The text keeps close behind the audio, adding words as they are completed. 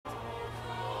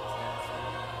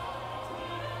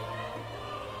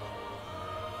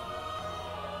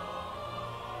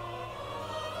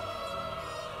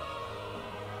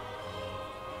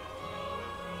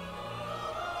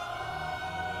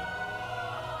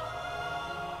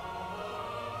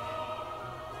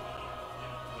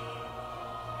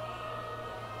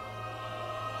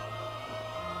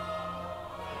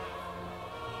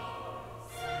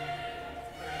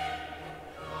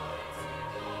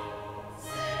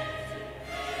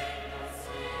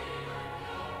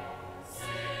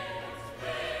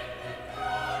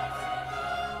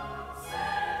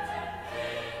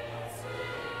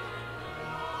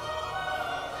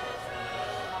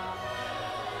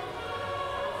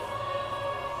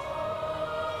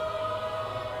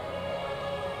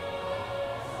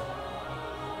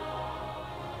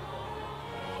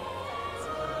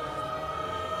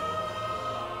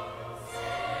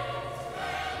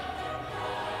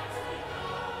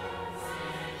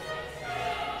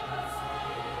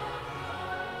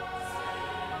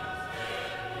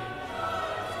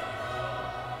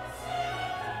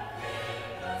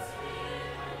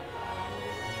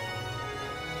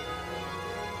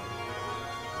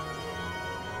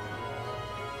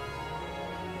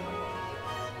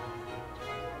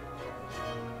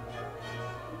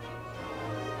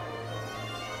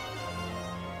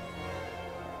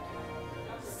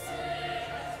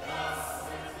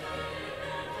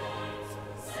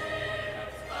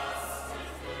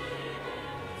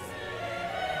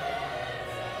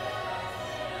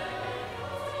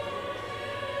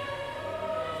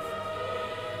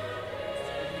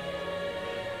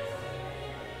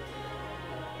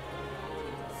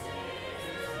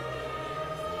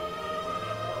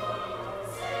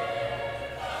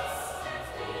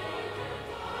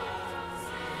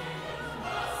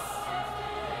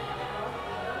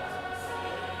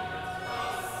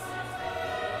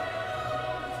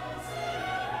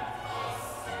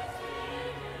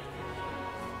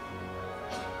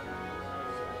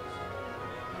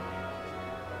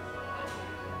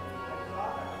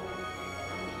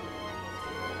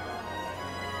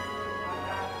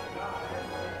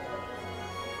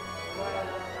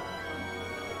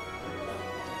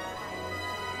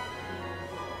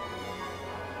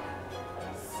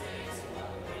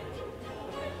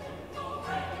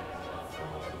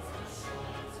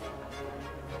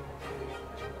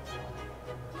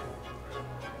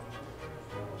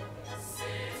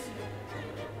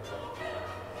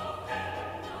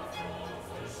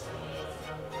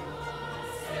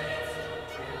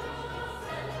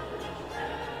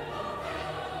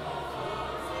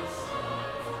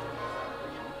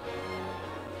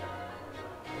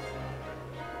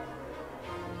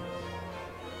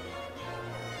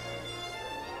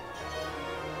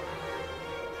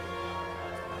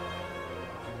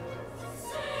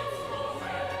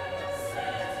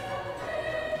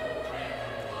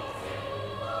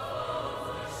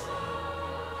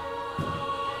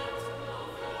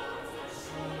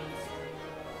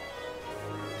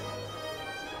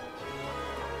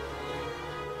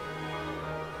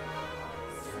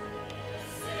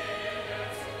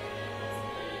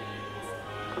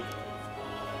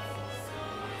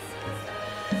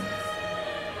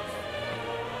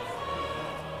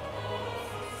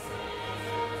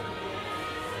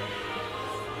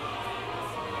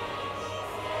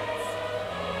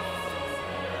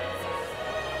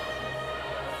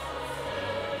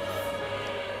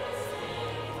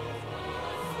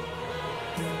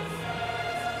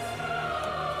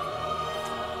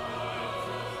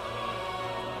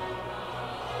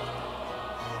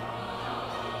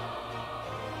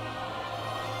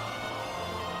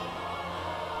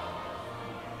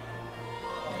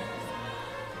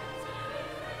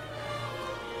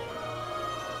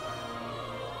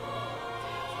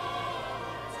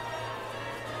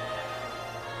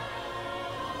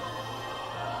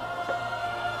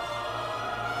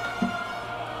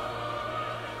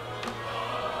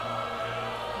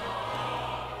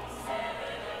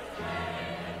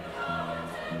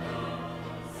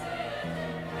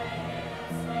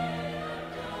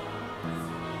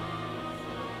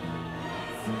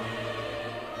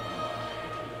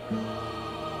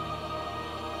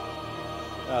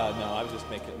I was just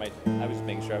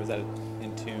making sure I was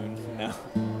in tune. No.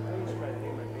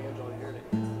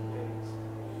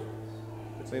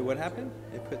 Wait, what happened?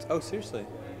 It puts. Oh, seriously?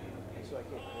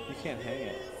 You can't hang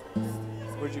it.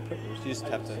 Where'd you put it? You just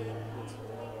have to.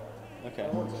 Okay.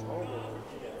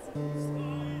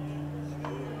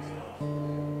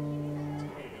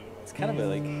 It's kind of a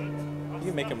like.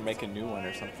 You can make a new one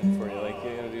or something for you. Like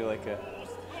you gotta do like a.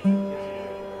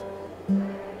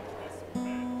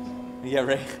 Yeah,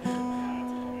 right.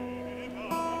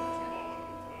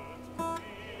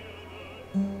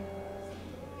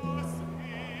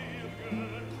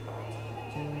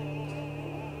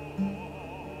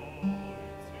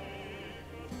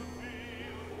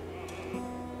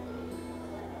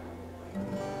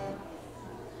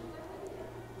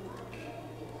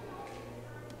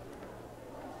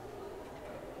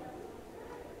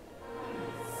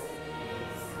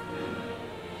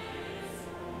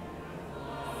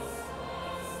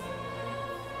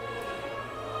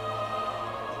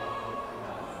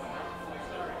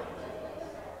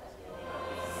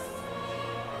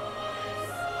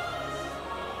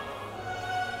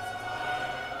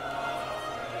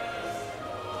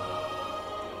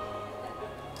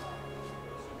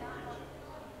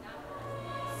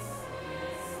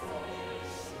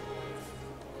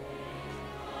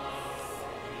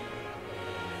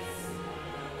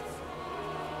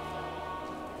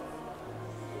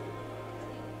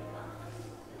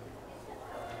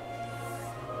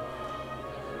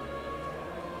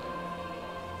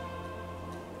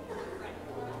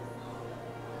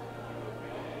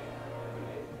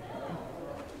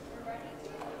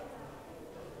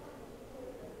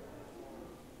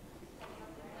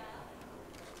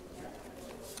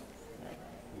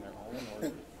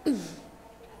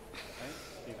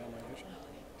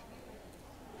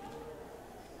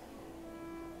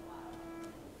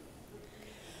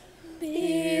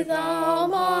 Be thou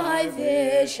my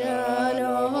vision,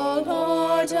 O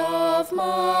Lord of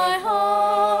my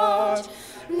heart,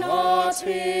 not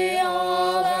be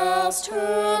all else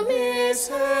to me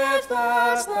save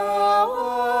that thou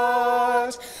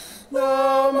art.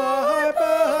 Thou my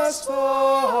best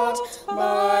thought,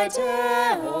 by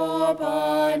day or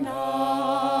by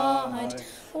night,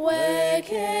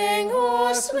 waking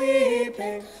or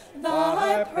sleeping,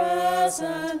 thy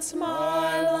presence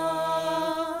my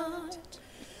light.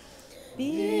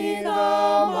 Be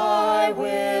thou my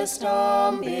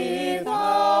wisdom, be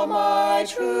thou my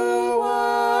true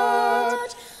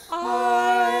word.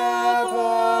 I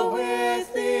ever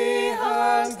with thee,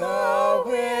 and thou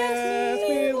with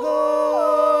me,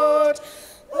 Lord.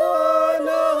 None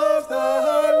of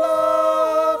thy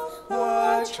love,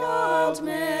 thy child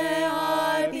may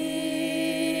I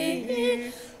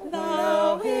be.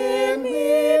 Thou in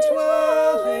me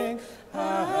dwelling,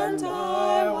 and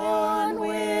I one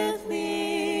with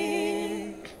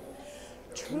thee.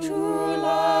 True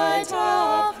light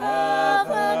of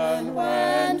heaven,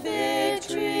 when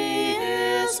victory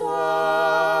is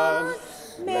won,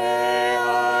 may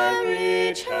I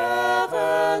reach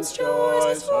heaven's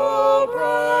joys so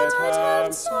bright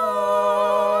and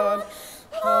sun.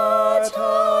 Heart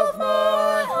of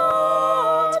my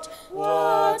heart,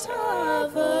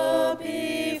 whatever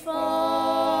befall,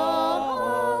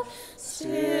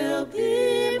 still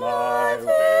be my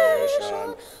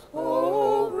vision,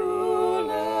 O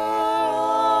ruler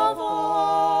of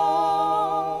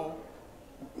all.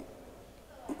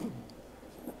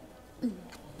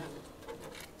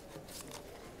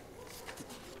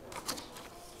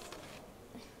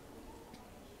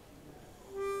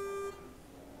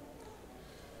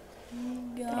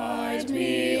 Guide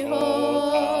me,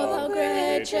 O the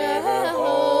great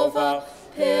Jehovah,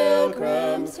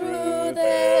 pilgrim through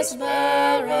this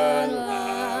barren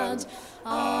land.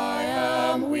 I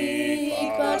am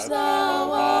weak, but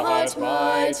thou art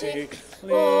mighty.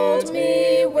 Hold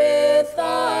me with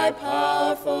thy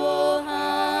powerful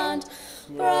hand.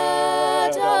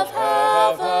 Bread of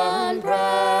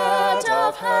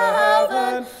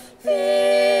heaven,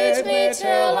 feed me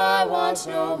till I want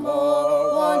no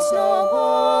more, want no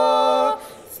more.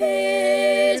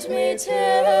 Feed me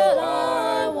till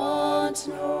I want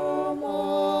no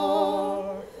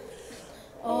more.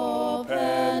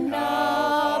 Open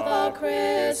now the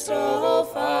crystal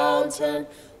fountain,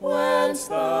 whence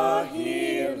the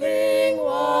healing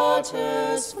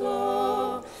waters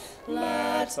flow.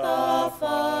 Let the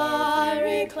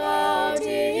fiery,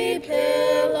 cloudy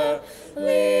pillar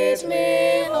lead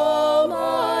me all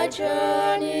my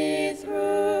journey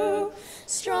through.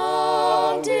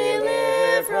 Strong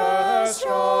deliverer,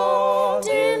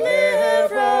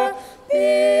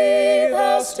 be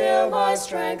thou still my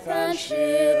strength and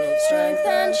shield, strength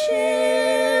and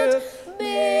shield.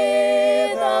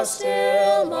 are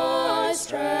still my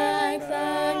strength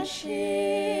and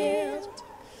shield.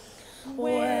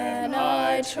 When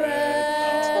I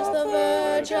tread the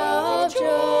verge of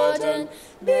Jordan,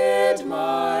 bid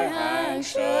my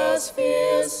anxious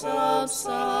fears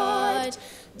subside.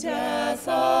 Death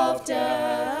of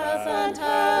death and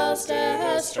hell's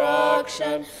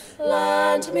destruction,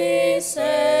 land me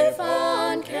safe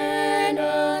on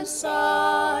Canaan's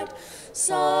side.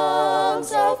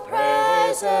 Songs of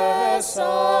praises,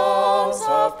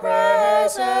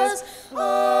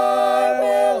 I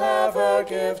will ever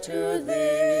give to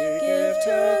thee,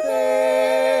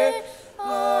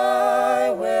 I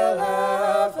will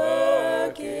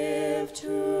ever give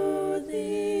to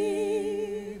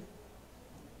thee.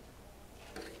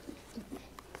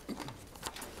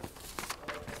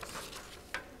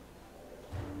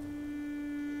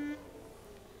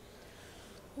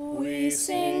 We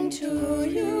sing to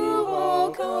you,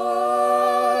 O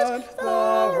God,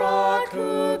 the rock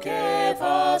who gave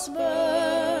us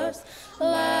birth.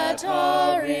 Let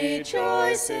our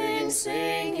rejoicing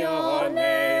sing your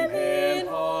name in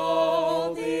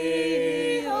all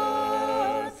the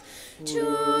earth.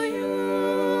 To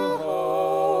you,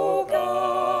 O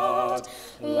God,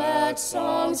 let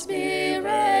songs be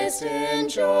raised in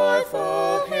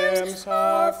joyful hymns,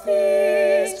 our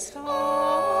feast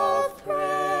of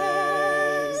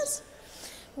praise.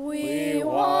 We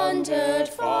wandered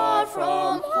far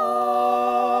from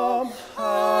home,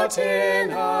 out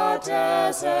in a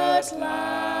desert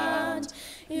land.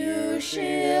 You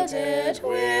shielded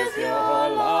with your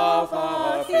love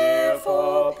our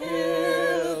fearful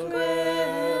pilgrim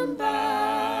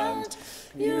band.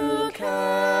 You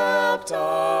kept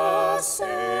us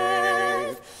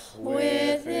safe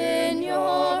within your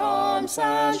arms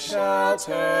and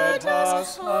sheltered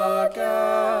us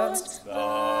against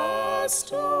the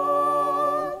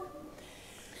storm.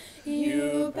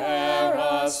 You bear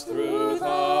us through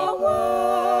the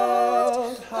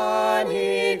world, an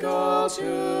eagle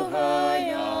to her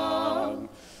young,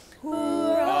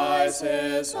 who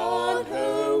rises on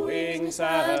her wings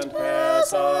and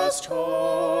bears us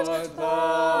toward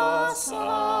the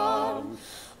sun.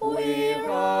 We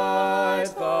ride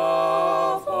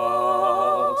the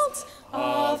vaults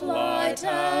of light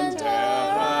and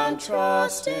air and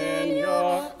trust in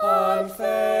your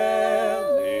unfailing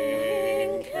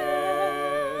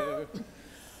care.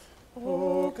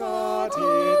 O God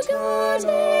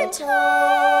eternal,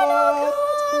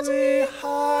 we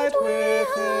hide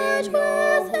within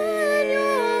your wings,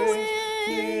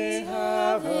 the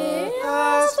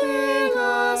everlasting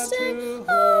unto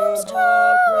whom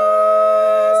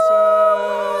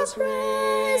praises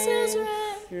raise.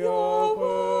 Your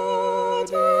word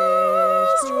is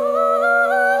true,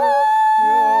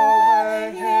 your way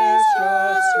is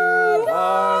just. You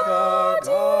are the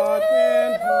God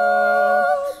in whom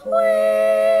we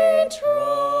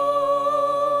trust.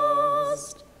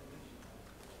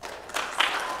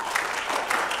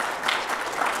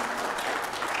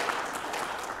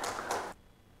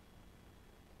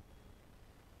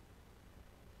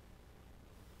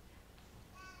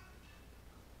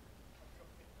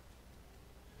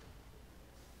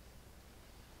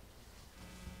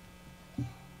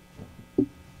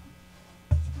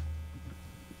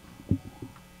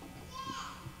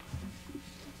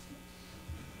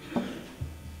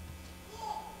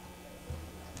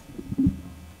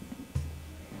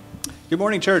 Good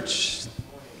morning, church.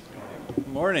 Good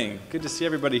morning. Good to see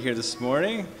everybody here this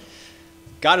morning.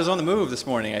 God is on the move this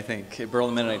morning, I think, at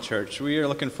Berlin Mennonite Church. We are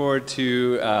looking forward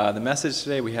to the message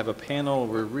today. We have a panel.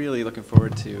 We're really looking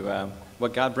forward to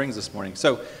what God brings this morning.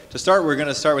 So to start, we're going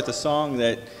to start with a song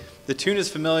that the tune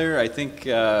is familiar. I think,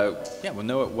 we'll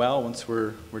know it well once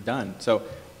we're done. So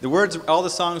the words, all the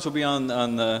songs will be on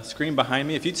the screen behind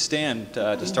me. If you'd stand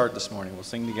to start this morning, we'll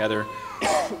sing together.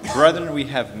 Brethren, we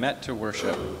have met to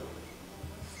worship.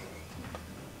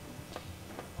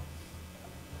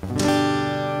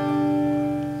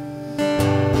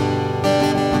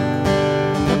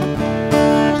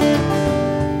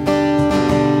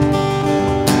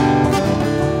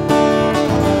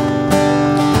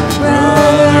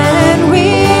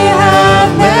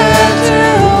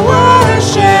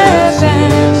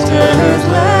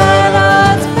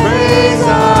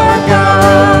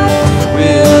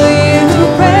 Will you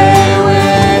pray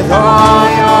with all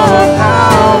your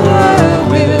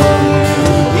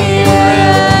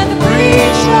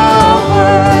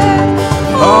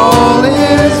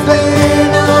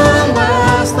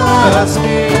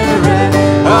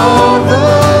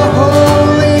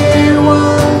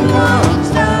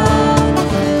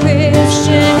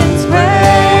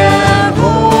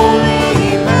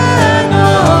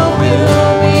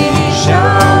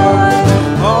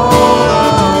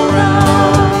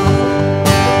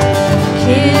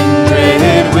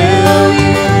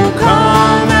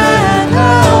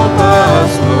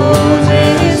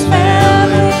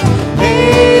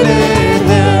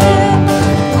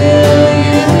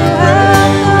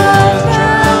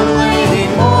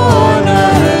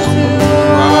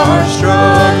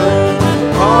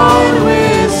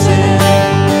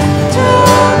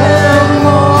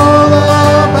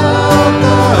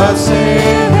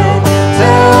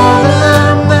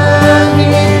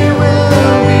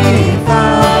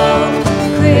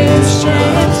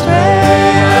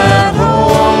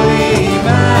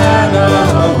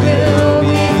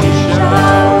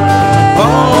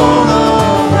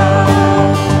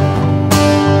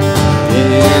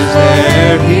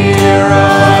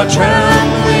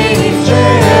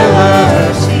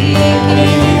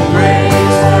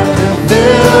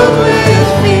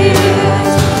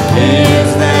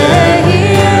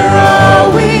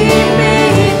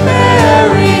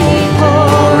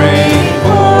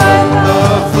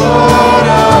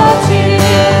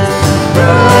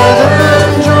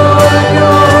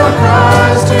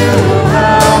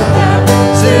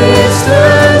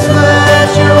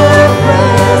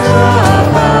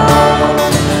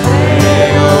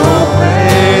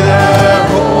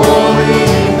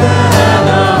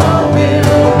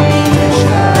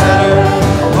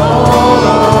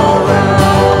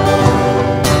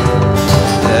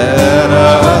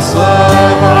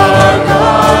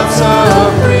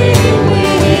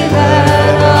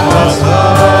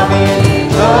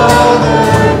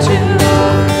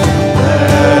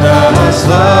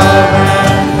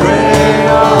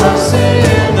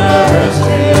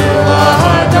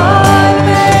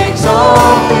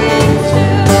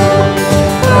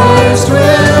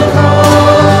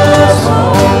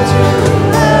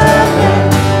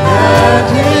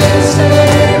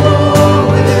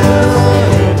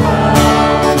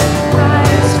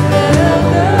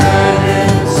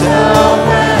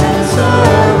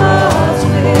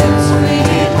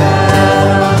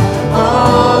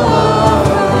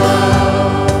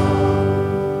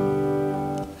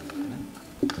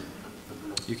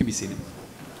be seated.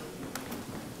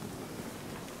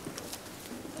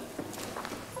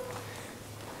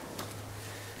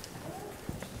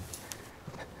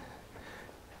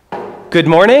 Good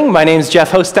morning. My name is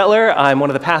Jeff Hostetler. I'm one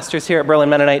of the pastors here at Berlin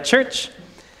Mennonite Church.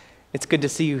 It's good to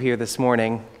see you here this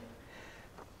morning.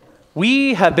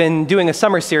 We have been doing a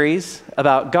summer series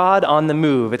about God on the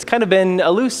move. It's kind of been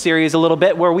a loose series a little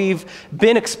bit where we've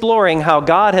been exploring how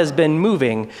God has been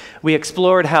moving. We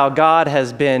explored how God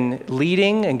has been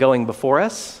leading and going before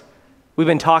us. We've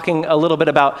been talking a little bit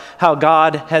about how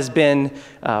God has been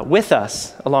with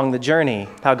us along the journey,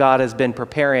 how God has been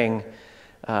preparing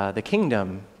the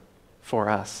kingdom for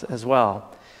us as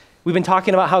well. We've been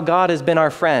talking about how God has been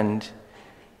our friend.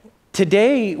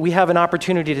 Today, we have an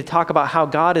opportunity to talk about how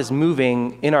God is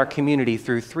moving in our community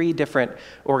through 3 different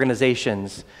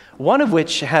organizations, one of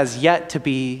which has yet to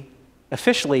be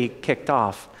officially kicked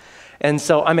off. And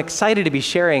so I'm excited to be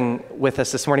sharing with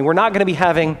us this morning. We're not going to be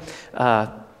having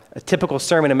a typical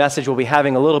sermon and message. We'll be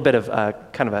having a little bit of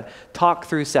kind of a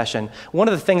talk-through session. One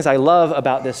of the things I love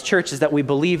about this church is that we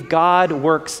believe God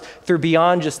works through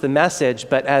beyond just the message,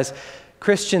 but as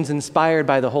Christians inspired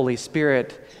by the Holy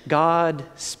Spirit, God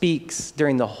speaks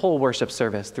during the whole worship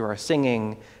service, through our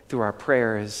singing, through our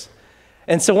prayers.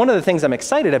 And so one of the things I'm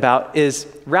excited about is,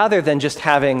 rather than just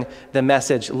having the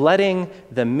message, letting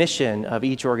the mission of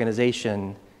each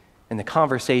organization and the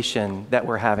conversation that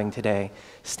we're having today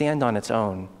stand on its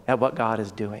own at what God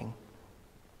is doing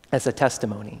as a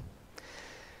testimony.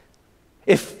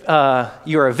 If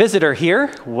you're a visitor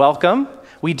here, welcome.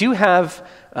 We do have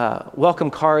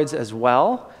welcome cards as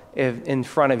well in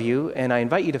front of you, and I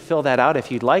invite you to fill that out if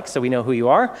you'd like, so we know who you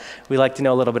are. We like to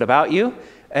know a little bit about you.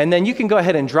 And then you can go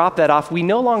ahead and drop that off. We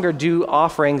no longer do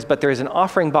offerings, but there's an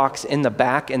offering box in the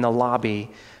back in the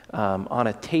lobby on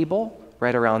a table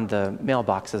right around the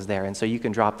mailboxes there, and so you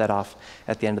can drop that off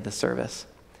at the end of the service.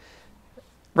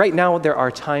 Right now,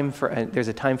 there's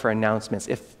a time for announcements.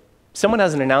 If someone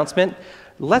has an announcement,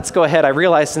 let's go ahead. I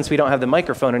realize since we don't have the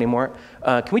microphone anymore,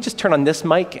 can we just turn on this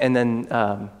mic and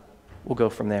then we'll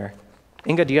go from there.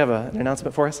 Inga, do you have an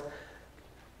announcement for us?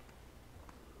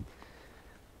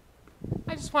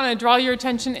 I just want to draw your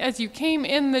attention as you came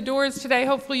in the doors today.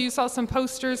 Hopefully you saw some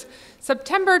posters.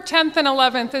 September 10th and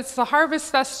 11th, it's the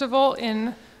Harvest Festival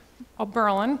in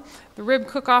Berlin. The rib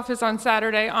cook-off is on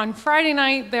Saturday. On Friday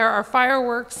night, there are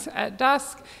fireworks at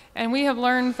dusk, and we have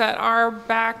learned that our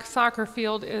back soccer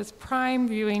field is prime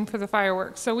viewing for the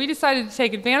fireworks. So we decided to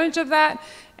take advantage of that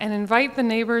and invite the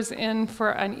neighbors in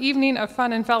for an evening of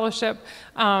fun and fellowship.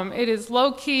 It is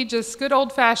low-key, just good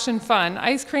old-fashioned fun.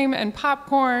 Ice cream and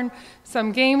popcorn,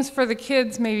 some games for the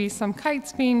kids, maybe some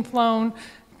kites being flown,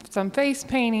 some face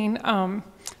painting,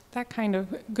 that kind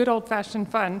of good old-fashioned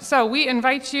fun. So we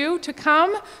invite you to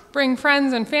come, bring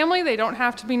friends and family. They don't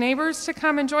have to be neighbors to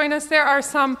come and join us. There are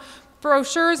some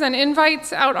brochures and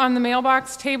invites out on the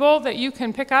mailbox table that you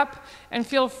can pick up, and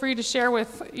feel free to share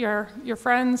with your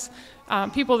friends,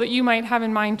 people that you might have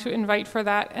in mind to invite for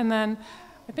that. And then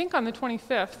I think on the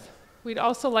 25th, we'd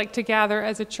also like to gather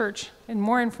as a church, and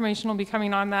more information will be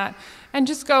coming on that, and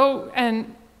just go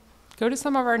to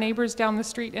some of our neighbors down the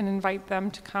street and invite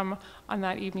them to come on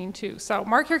that evening too. So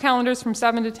mark your calendars from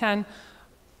 7 to 10,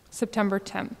 September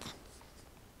 10th.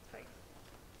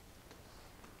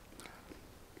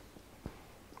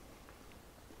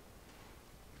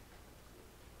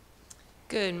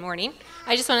 Good morning.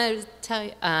 I just wanted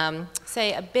to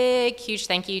say a big, huge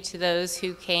thank you to those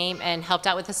who came and helped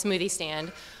out with the smoothie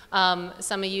stand.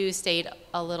 Some of you stayed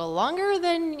a little longer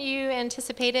than you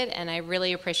anticipated, and I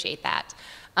really appreciate that.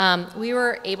 We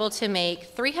were able to make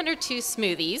 302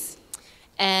 smoothies,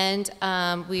 and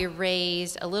we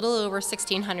raised a little over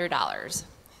 $1,600.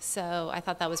 So I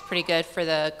thought that was pretty good for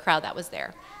the crowd that was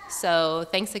there. So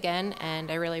thanks again,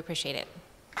 and I really appreciate it.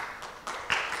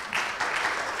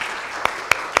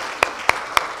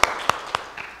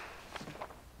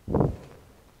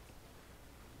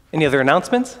 Any other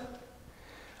announcements?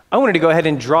 I wanted to go ahead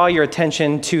and draw your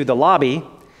attention to the lobby.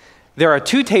 There are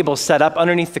 2 tables set up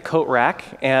underneath the coat rack,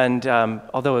 and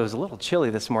although it was a little chilly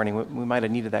this morning, we might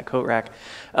have needed that coat rack.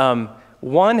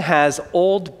 One has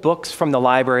old books from the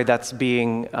library that's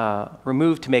being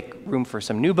removed to make room for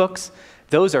some new books.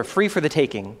 Those are free for the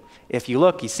taking. If you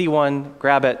look, you see one,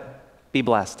 grab it, be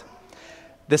blessed.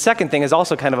 The second thing is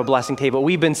also kind of a blessing table.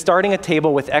 We've been starting a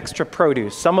table with extra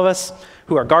produce. Some of us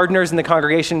who are gardeners in the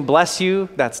congregation, bless you.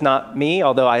 That's not me,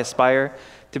 although I aspire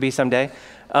to be someday.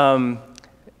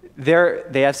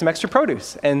 They have some extra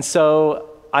produce. And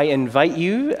so I invite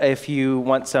you, if you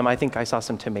want some, I think I saw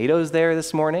some tomatoes there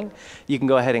this morning. You can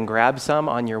go ahead and grab some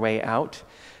on your way out.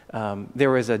 There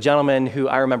was a gentleman who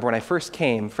I remember when I first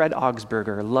came, Fred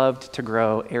Augsburger, loved to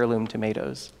grow heirloom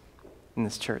tomatoes in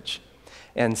this church.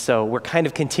 And so we're kind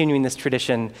of continuing this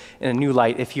tradition in a new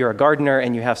light. If you're a gardener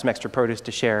and you have some extra produce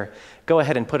to share, go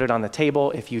ahead and put it on the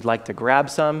table. If you'd like to grab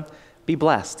some, be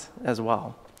blessed as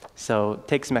well. So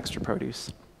take some extra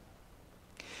produce.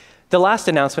 The last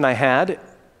announcement I had,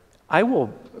 I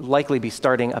will likely be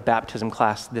starting a baptism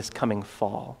class this coming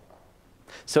fall.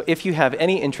 So if you have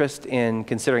any interest in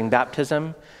considering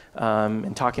baptism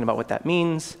and talking about what that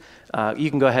means, you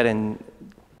can go ahead and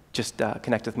just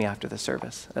connect with me after the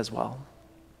service as well.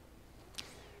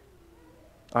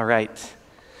 All right.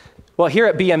 Well, here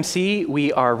at BMC,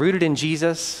 we are rooted in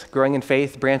Jesus, growing in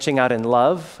faith, branching out in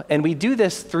love, and we do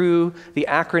this through the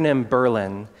acronym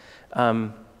Berlin.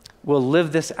 We'll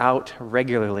live this out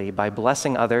regularly by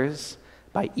blessing others,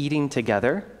 by eating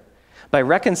together, by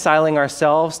reconciling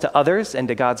ourselves to others and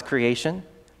to God's creation,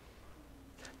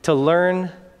 to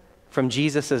learn from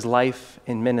Jesus' life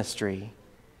in ministry,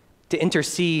 to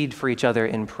intercede for each other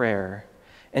in prayer,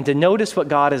 and to notice what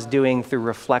God is doing through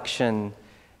reflection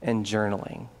and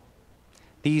journaling.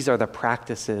 These are the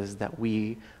practices that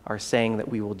we are saying that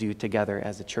we will do together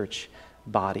as a church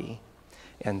body.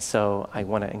 And so I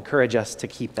want to encourage us to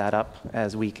keep that up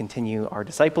as we continue our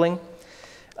discipling.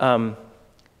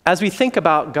 As we think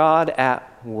about God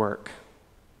at work,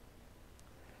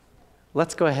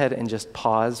 let's go ahead and just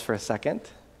pause for a second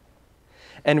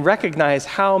and recognize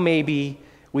how maybe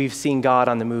we've seen God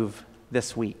on the move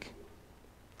this week.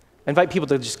 I invite people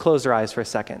to just close their eyes for a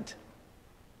second.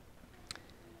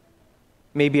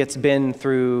 Maybe it's been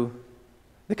through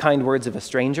the kind words of a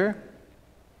stranger.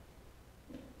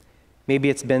 Maybe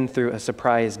it's been through a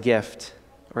surprise gift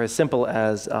or as simple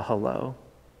as a hello.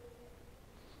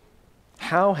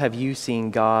 How have you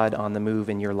seen God on the move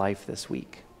in your life this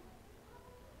week?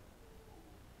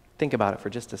 Think about it for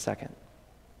just a second.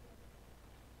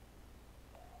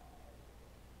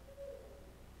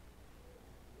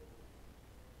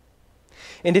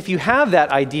 And if you have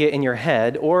that idea in your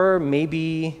head, or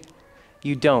maybe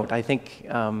you don't, I think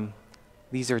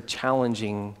these are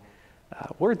challenging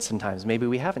words sometimes. Maybe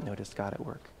we haven't noticed God at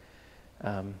work.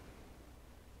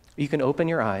 You can open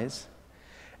your eyes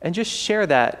and just share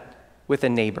that with a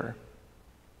neighbor.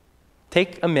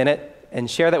 Take a minute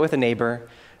and share that with a neighbor.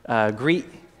 Go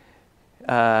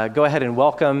ahead and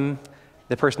welcome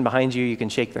the person behind you. You can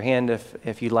shake their hand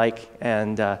if you like,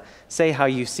 and say how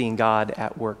you've seen God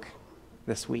at work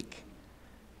this week.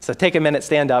 So take a minute,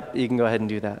 stand up. You can go ahead and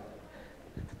do that.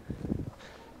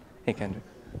 Hey, Kendrick.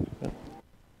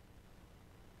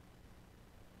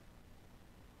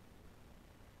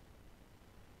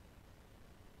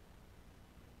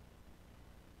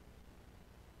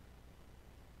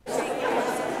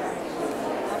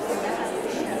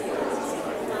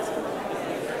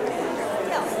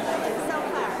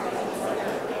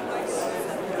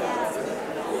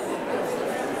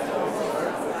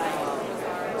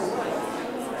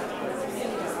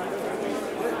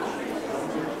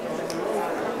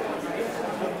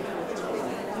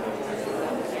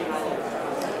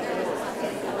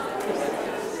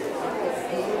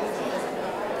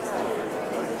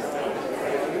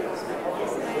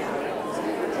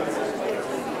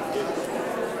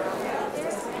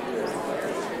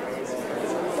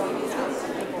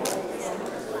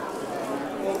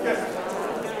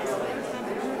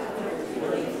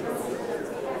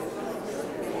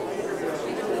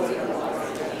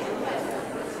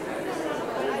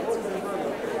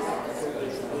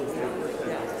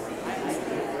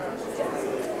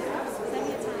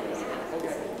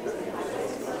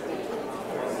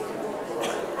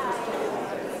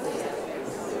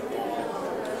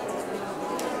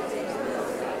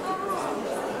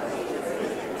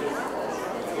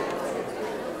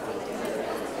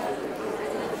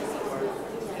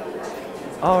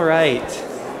 All right.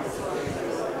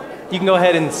 You can go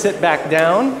ahead and sit back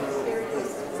down.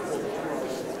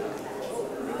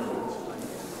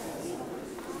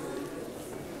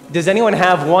 Does anyone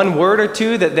have one word or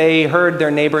two that they heard their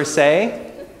neighbor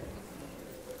say?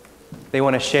 They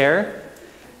want to share?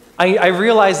 I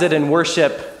realize that in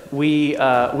worship, we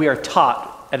are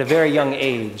taught at a very young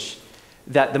age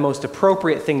that the most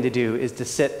appropriate thing to do is to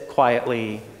sit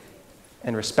quietly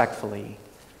and respectfully.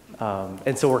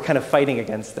 And so we're kind of fighting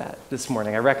against that this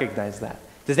morning. I recognize that.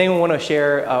 Does anyone want to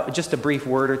share just a brief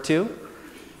word or two?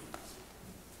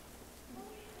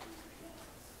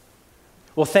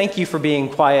 Well, thank you for being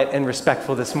quiet and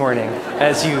respectful this morning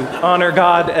as you honor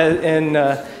God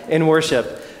in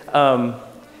worship.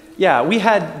 Yeah, we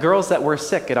had girls that were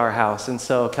sick at our house, and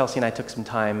so Kelsey and I took some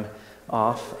time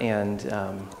off, and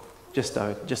just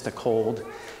a cold.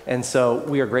 And so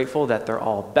we are grateful that they're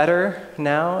all better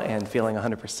now and feeling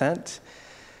 100%.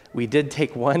 We did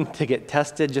take one to get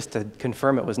tested just to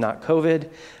confirm it was not COVID.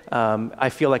 I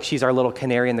feel like she's our little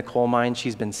canary in the coal mine.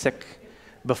 She's been sick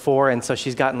before, and so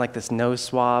she's gotten like this nose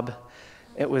swab.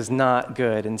 It was not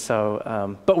good, and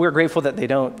so, but we're grateful that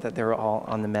that they're all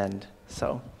on the mend.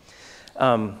 So,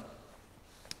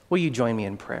 will you join me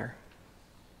in prayer?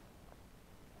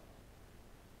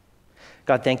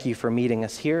 God, thank you for meeting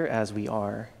us here as we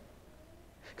are.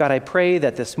 God, I pray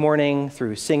that this morning,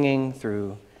 through singing,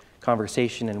 through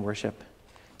conversation and worship,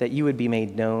 that you would be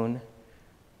made known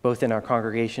both in our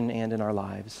congregation and in our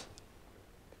lives.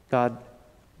 God,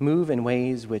 move in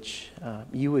ways which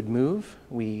you would move.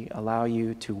 We allow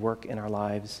you to work in our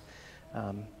lives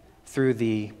through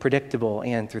the predictable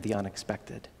and through the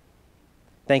unexpected.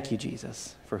 Thank you,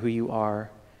 Jesus, for who you are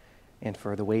and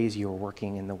for the ways you are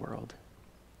working in the world.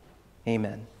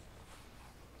 Amen.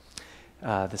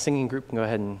 The singing group can go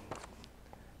ahead and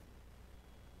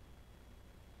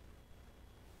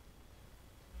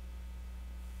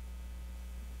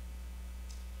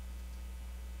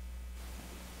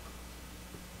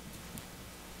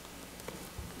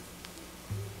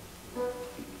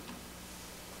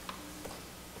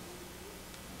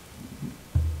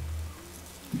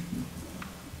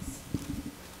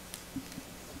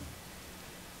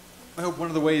I hope one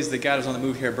of the ways that God is on the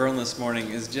move here at Berlin this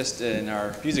morning is just in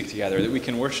our music together, that we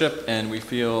can worship and we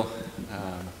feel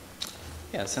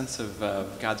a sense of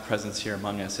God's presence here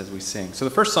among us as we sing. So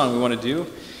the first song we want to do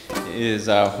is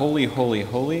Holy, Holy,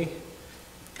 Holy.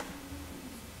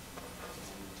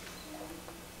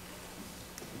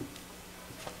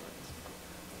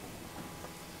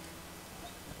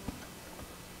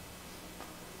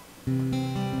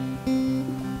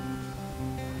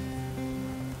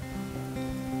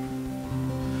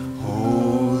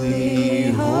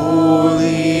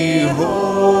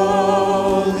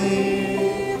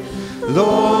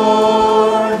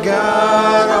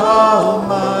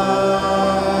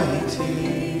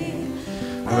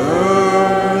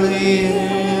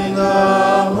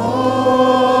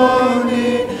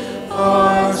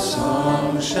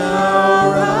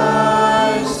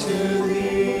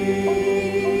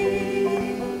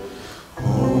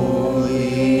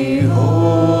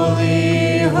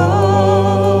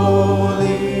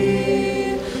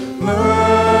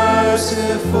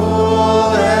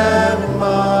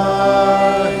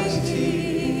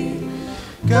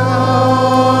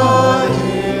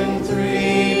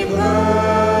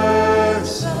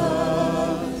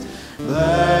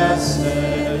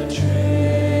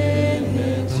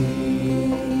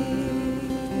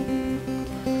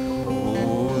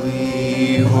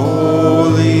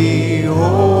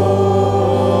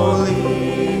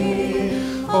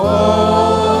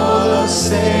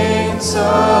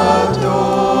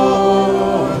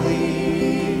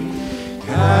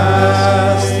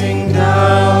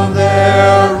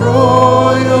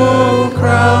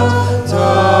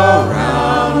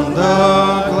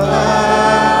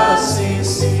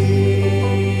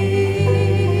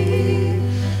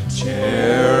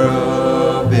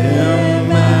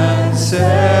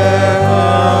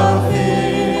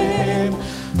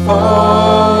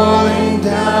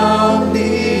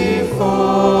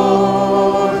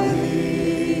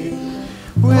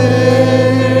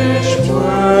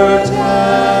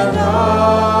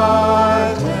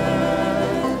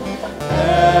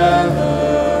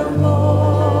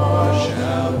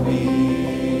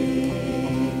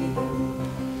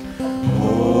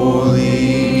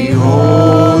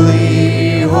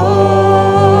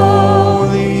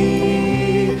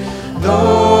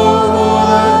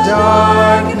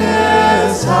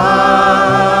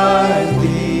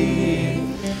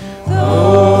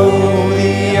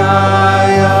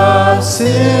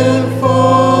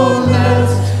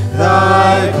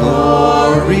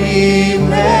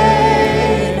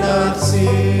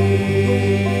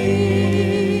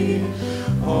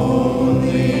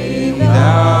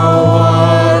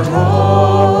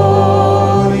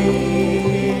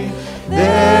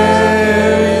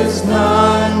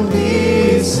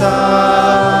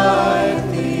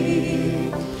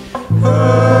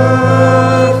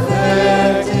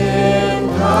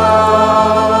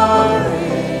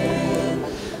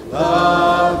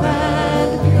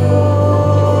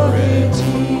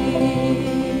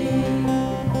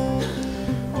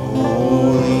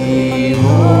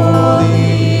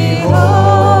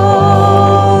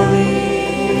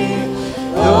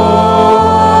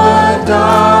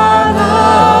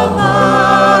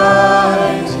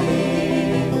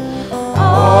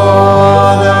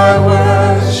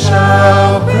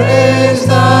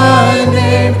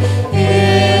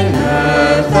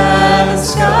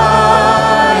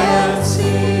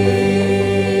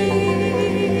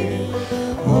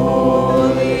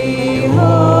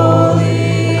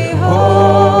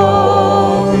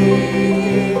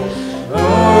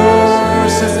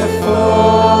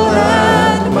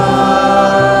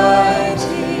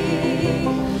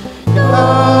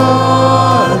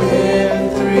 God in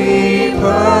three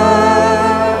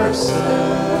persons,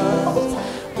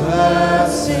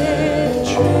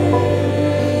 blessed Trinity.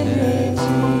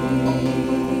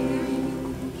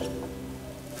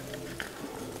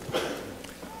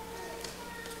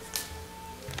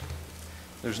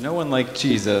 There's No One Like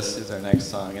Jesus is our next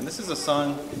song. And this is a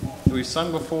song that we've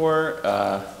sung before.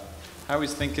 I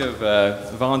always think of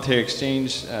voluntary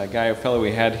exchange, a guy, a fellow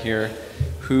we had here,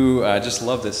 who just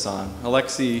loved this song.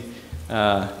 Alexi,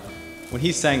 when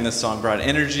he sang this song, brought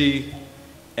energy,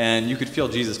 and you could feel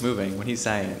Jesus moving when he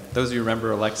sang it. Those of you who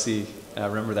remember Alexi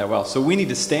remember that well. So we need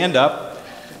to stand up.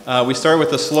 We started with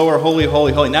the slower, holy,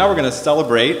 holy, holy. Now we're going to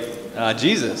celebrate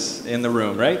Jesus in the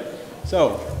room, right?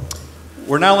 So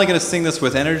we're not only going to sing this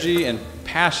with energy and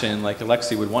passion like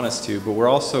Alexi would want us to, but we're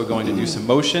also going to do some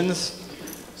motions.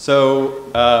 So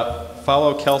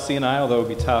follow Kelsey and I, although it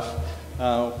would be tough.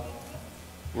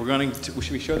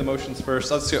 Should we show the motions first?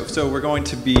 Let's go. So we're going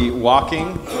to be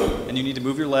walking, and you need to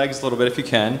move your legs a little bit if you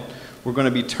can. We're going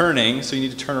to be turning, so you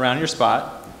need to turn around your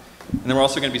spot. And then we're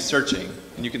also going to be searching,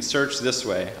 and you can search this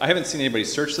way. I haven't seen anybody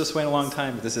search this way in a long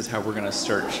time, but this is how we're going to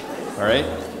search. All right?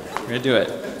 We're going to do it.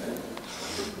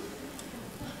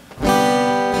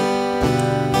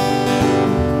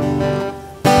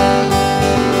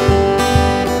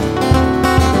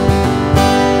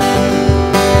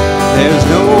 There's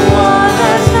no one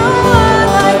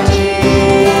like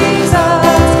Jesus.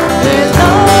 There's no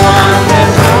one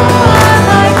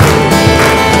like Him.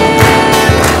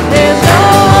 There's no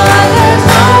one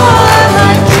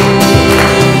like Jesus.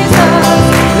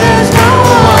 There's no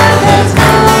one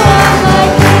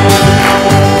like Him.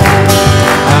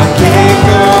 I can't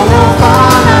go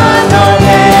on, I know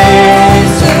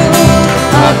Jesus.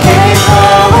 I can't go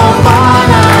on, I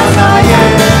know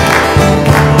Jesus.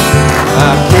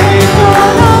 I can't go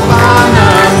on, I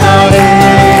know Jesus.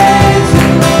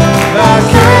 I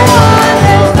can't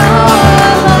go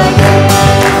on like Him.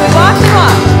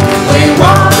 We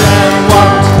walked and walked. We walked and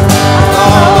walked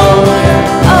all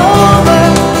over.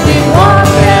 We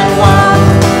walked and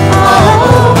walked all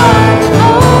over.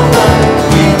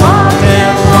 We walked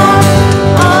and walked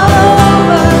all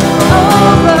over.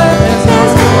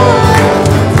 There's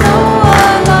no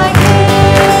one like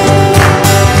Him.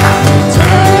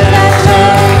 Turn and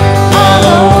turn all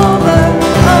over.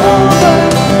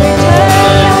 We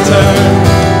turn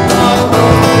all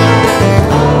over.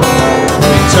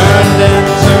 We turned and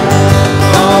turned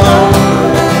all over.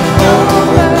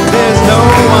 There's no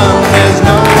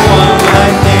one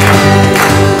like Him.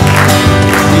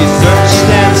 We searched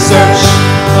and searched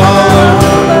all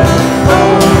over.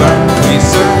 We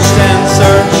searched and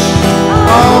searched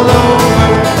all over.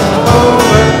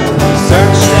 We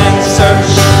searched and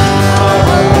searched all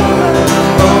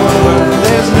over.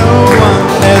 There's no one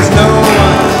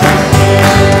like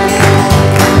Him.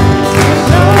 There's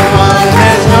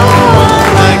no one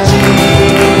like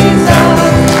Jesus.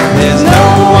 There's no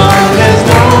one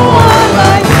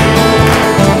like Him.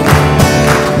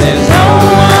 There's no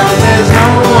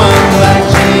one like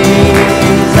Jesus.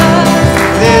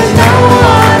 There's no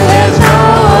one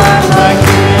like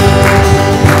Him.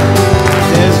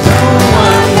 There's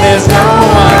no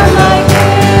one like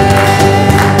Him.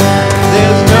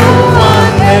 There's no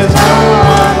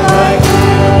one like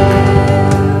Him.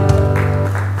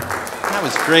 That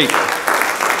was great.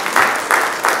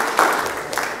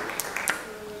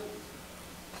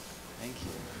 Thank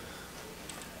you.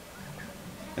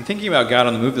 And thinking about God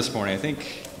on the move this morning, when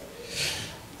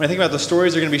I think about the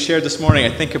stories that are going to be shared this morning, I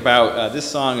think about this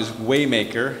song is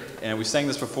Waymaker, and we sang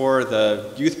this before.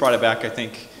 The youth brought it back, I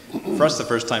think, for us the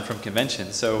first time from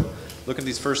convention. So look at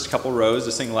these first couple rows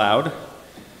to sing loud.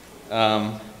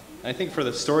 I think for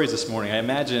the stories this morning, I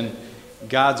imagine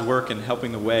God's work in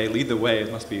helping lead the way,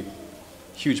 it must be a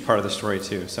huge part of the story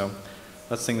too. So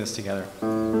let's sing this together.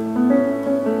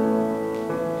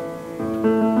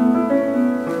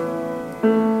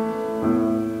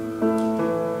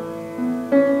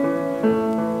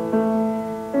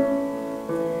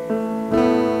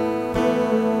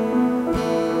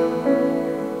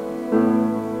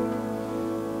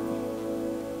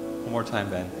 One more time,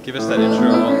 Ben. Give us that intro.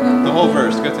 The whole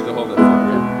verse. Go through the whole verse.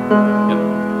 Yep.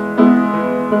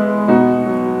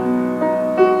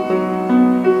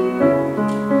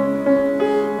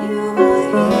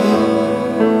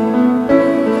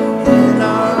 In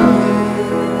our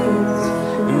midst,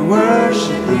 we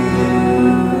worship You.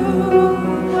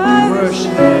 We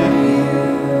worship You.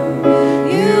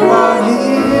 You are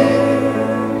here,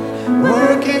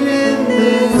 working in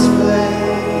this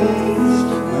place.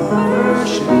 We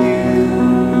worship You.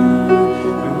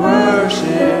 We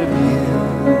worship You.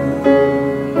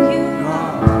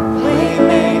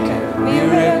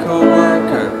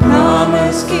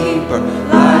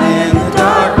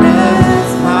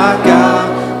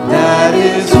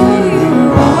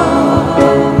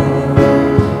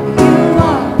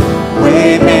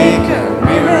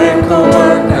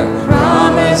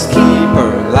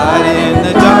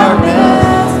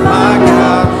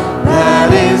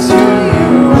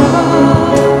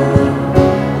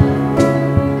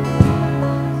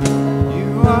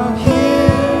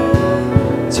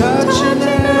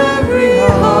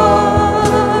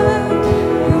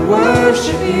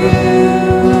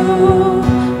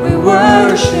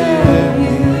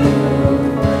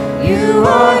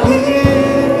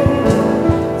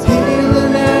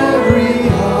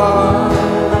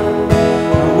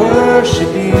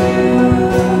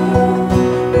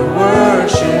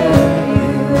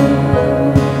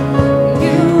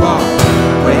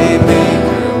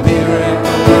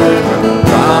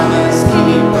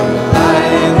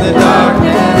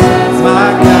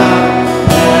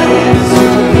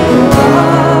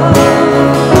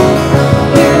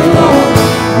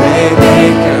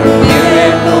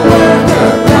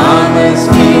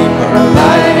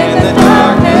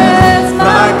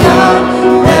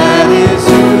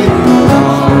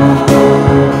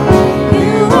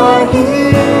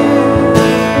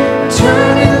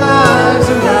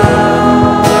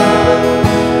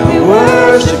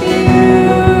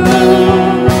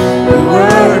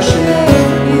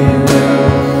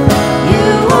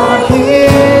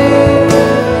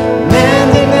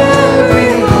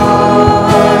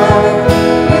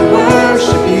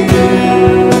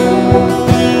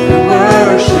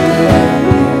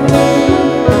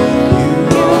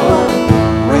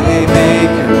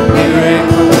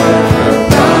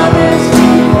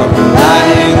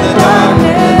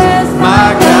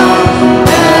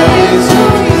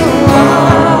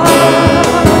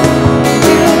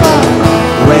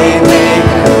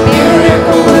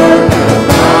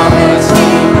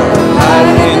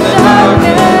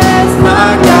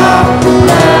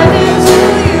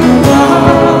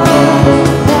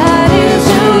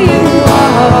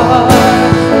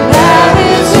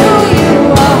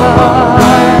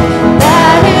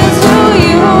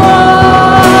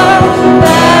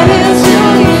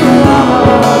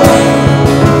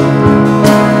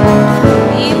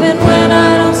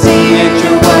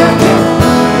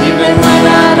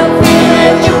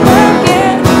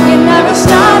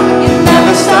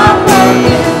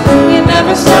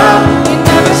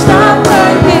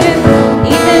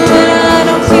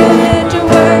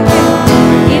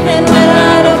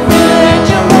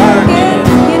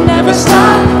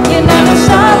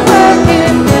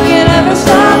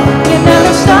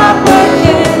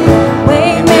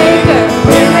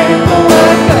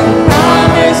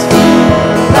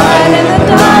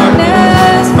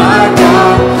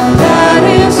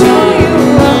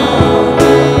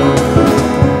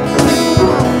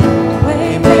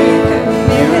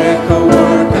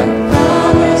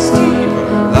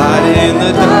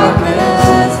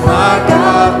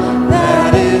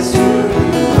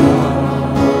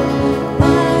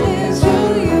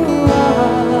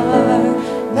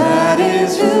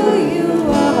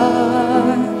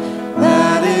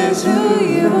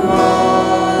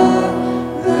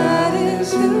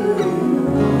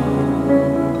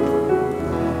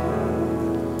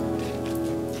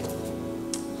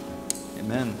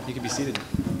 You can be seated.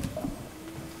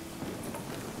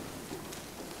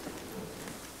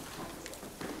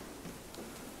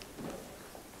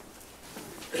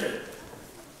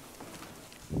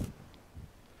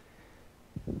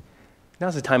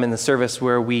 Now's the time in the service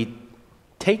where we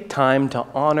take time to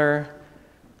honor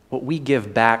what we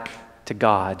give back to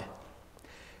God.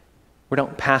 We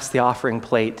don't pass the offering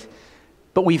plate,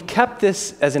 but we've kept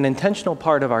this as an intentional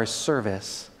part of our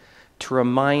service to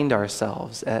remind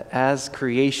ourselves as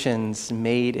creations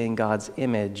made in God's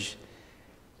image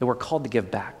that we're called to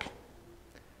give back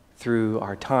through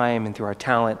our time and through our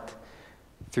talent,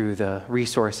 through the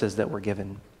resources that we're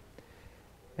given.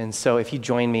 And so if you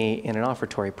join me in an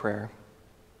offertory prayer,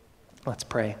 let's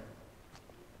pray.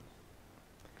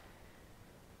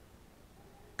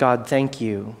 God, thank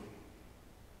you.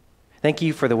 Thank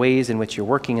you for the ways in which you're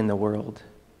working in the world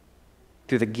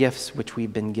through the gifts which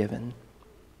we've been given.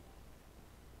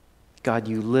 God,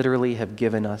 you literally have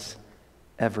given us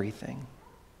everything.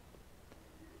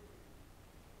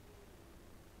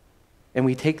 And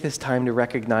we take this time to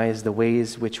recognize the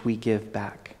ways which we give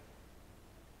back.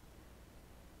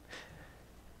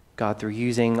 God, through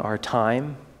using our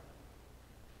time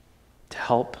to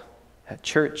help at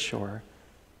church or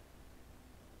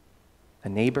a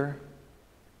neighbor.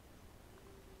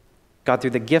 God,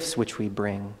 through the gifts which we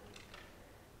bring,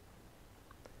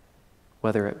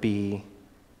 whether it be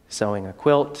sewing a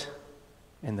quilt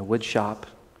in the wood shop,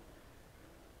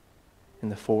 in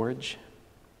the forge,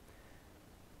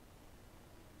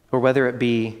 or whether it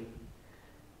be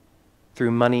through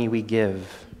money we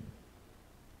give,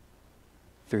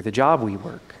 through the job we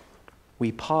work,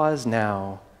 we pause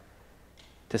now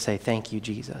to say, thank you,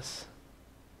 Jesus.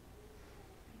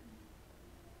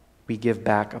 We give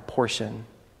back a portion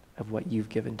of what you've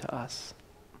given to us.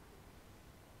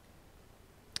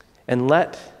 And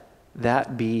let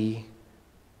that be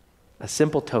a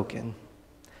simple token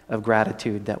of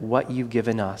gratitude that what you've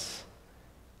given us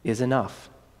is enough.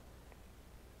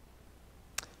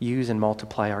 Use and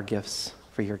multiply our gifts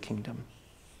for your kingdom.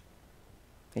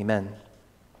 Amen.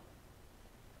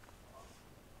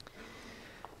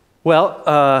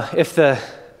 Well, if the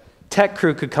tech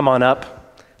crew could come on up.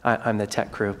 I'm the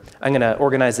tech crew. I'm going to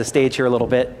organize the stage here a little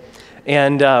bit.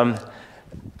 And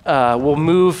we'll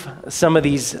move some of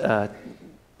these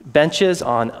benches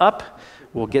on up.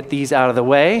 We'll get these out of the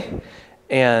way.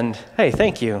 And hey,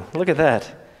 thank you. Look at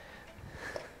that.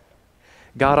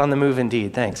 God on the move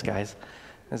indeed. Thanks, guys.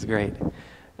 That's great.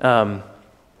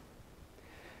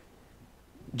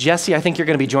 Jesse, I think you're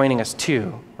going to be joining us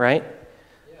too, right?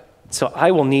 So I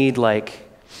will need I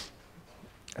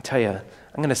tell you,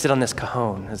 I'm going to sit on this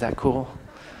cajon. Is that cool?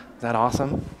 Is that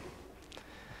awesome?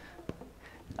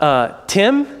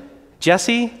 Tim,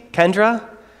 Jesse, Kendra,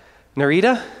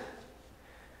 Narita,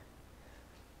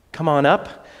 come on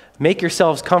up. Make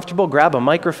yourselves comfortable. Grab a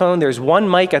microphone. There's one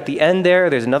mic at the end there.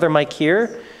 There's another mic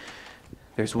here.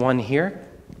 There's one here.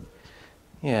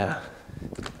 Yeah.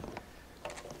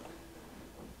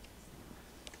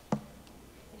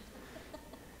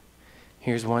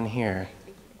 Here's one here.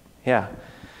 Yeah.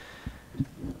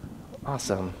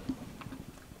 Awesome.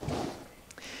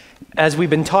 As we've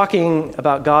been talking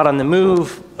about God on the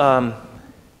move, I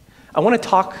want to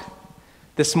talk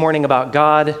this morning about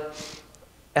God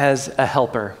as a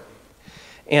helper.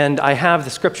 And I have the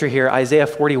scripture here, Isaiah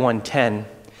 41:10.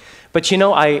 But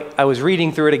I was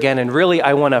reading through it again, and really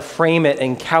I want to frame it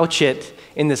and couch it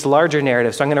in this larger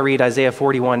narrative. So I'm going to read Isaiah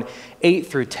 41:8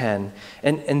 through 10.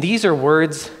 And these are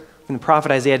words from the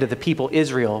prophet Isaiah to the people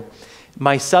Israel.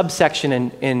 My subsection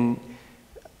in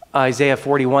Isaiah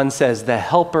 41 says, the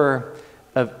helper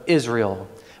of Israel.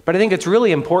 But I think it's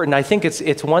really important. I think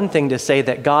it's one thing to say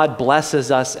that God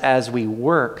blesses us as we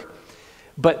work.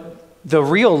 But the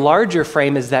real larger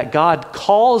frame is that God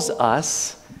calls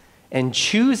us and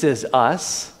chooses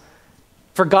us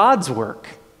for God's work.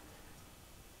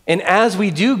 And as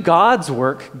we do God's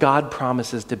work, God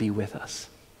promises to be with us.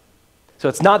 So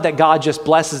it's not that God just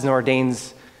blesses and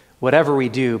ordains whatever we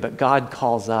do, but God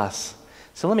calls us.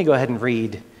 So let me go ahead and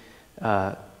read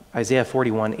Isaiah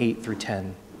 41:8 through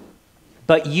 10.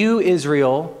 But you,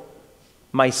 Israel,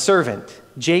 my servant,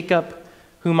 Jacob,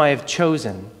 whom I have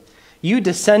chosen, you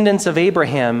descendants of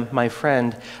Abraham, my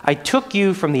friend, I took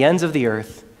you from the ends of the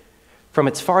earth. From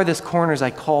its farthest corners I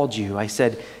called you. I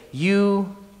said,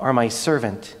 you are my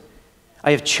servant.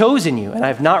 I have chosen you, and I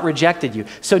have not rejected you.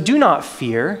 So do not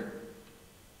fear,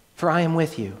 for I am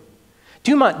with you.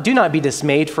 Do not be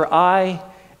dismayed, for I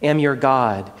am your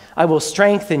God. I will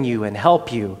strengthen you and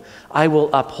help you. I will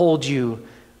uphold you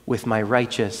with my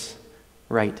righteous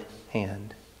right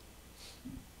hand.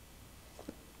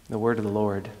 The word of the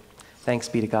Lord. Thanks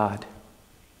be to God.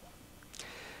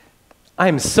 I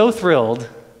am so thrilled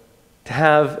to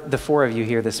have the four of you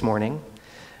here this morning.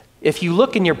 If you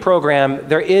look in your program,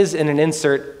 there is in an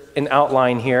insert an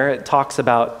outline here. It talks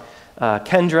about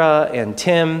Kendra and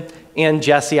Tim and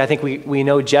Jesse. I think we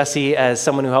know Jesse as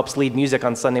someone who helps lead music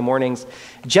on Sunday mornings.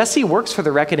 Jesse works for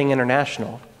the Reckoning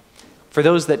International, for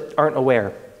those that aren't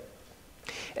aware.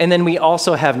 And then we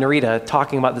also have Narita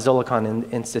talking about the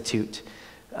Zolikon Institute.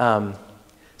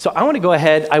 So I want to go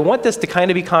ahead. I want this to kind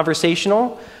of be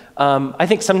conversational. I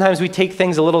think sometimes we take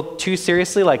things a little too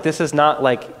seriously, like this is not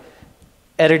like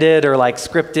edited or like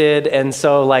scripted, and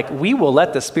so like we will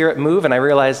let the Spirit move, and I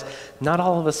realize not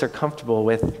all of us are comfortable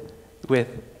with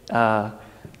kind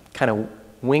of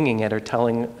winging it or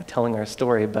telling our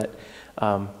story, but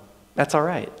that's all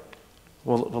right.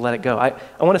 We'll let it go. I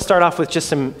want to start off with just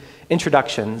some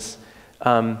introductions.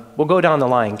 We'll go down the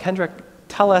line. Kendra,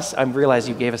 tell us, I realize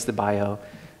you gave us the bio.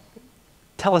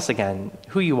 Tell us again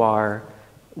who you are,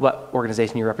 what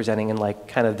organization you're representing, and like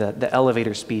kind of the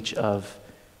elevator speech of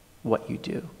what you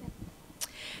do.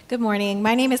 Good morning.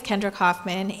 My name is Kendra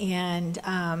Kaufman, and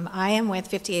I am with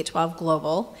 5812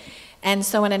 Global. And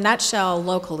so in a nutshell,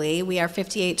 locally, we are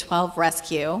 5812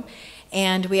 Rescue,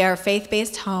 and we are a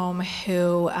faith-based home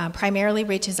who primarily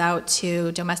reaches out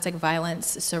to domestic violence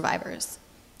survivors.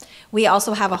 We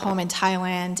also have a home in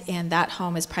Thailand, and that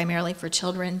home is primarily for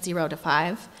children 0 to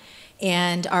 5.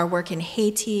 And our work in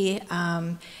Haiti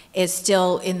is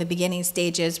still in the beginning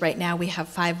stages. Right now we have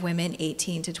 5 women,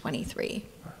 18 to 23.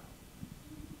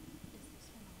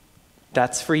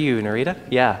 That's for you, Narita.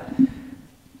 Yeah.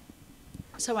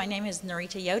 So my name is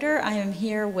Narita Yoder. I am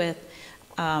here with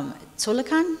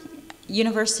Zolikon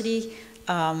University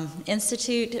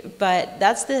Institute, but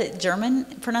that's the German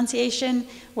pronunciation.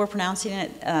 We're pronouncing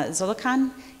it Zolikon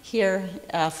here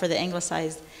for the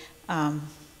anglicized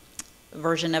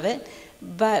version of it.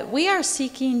 But we are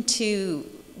seeking to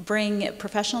bring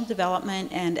professional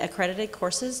development and accredited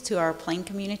courses to our Plain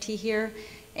community here,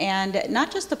 and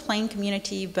not just the Plain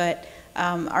community, but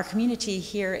our community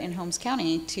here in Holmes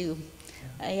County to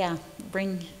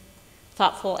bring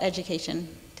thoughtful education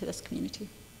to this community.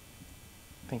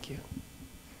 Thank you.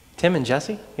 Tim and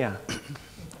Jesse? Yeah.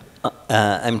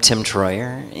 I'm Tim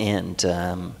Troyer,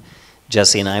 and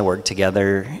Jesse and I work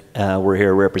together. We're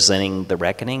here representing the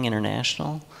Reckoning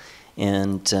International.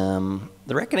 And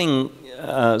the Reckoning,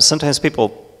 sometimes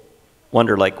people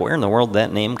wonder, like, where in the world did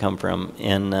that name come from?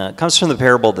 And it comes from the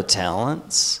parable of the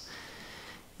talents.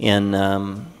 In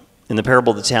the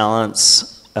parable of the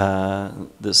talents,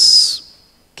 this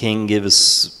king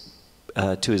gives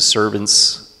to his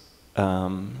servants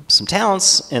some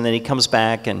talents, and then he comes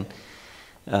back, and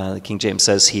the King James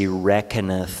says he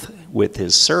reckoneth with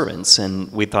his servants. And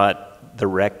we thought the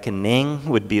reckoning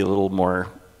would be a little more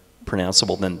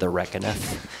pronounceable than the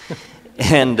reckoneth.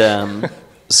 And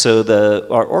so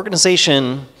our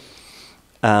organization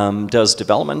does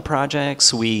development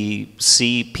projects. We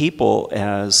see people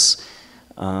as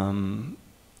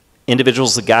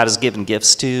individuals that God has given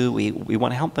gifts to. We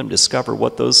want to help them discover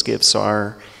what those gifts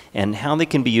are and how they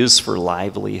can be used for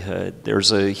livelihood.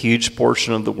 There's a huge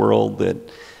portion of the world that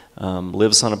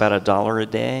lives on about $1 a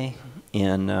day.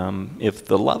 And if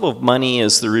the love of money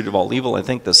is the root of all evil, I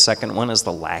think the second one is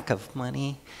the lack of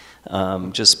money.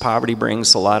 Just poverty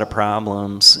brings a lot of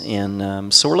problems.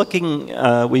 And so we're looking,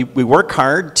 we work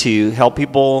hard to help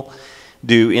people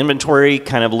do inventory,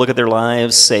 kind of look at their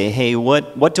lives, say, hey,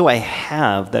 what do I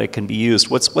have that it can be used?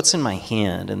 What's in my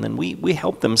hand? And then we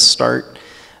help them start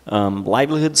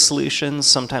livelihood solutions.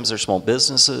 Sometimes they're small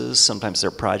businesses, sometimes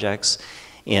they're projects.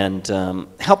 And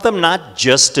help them not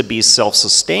just to be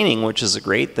self-sustaining, which is a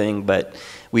great thing, but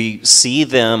we see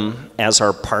them as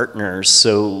our partners.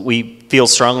 So we feel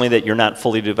strongly that you're not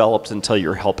fully developed until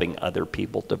you're helping other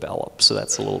people develop. So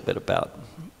that's a little bit about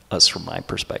us from my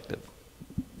perspective.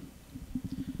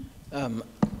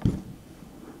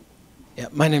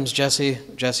 My name's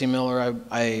Jesse Miller.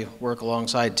 I work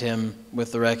alongside Tim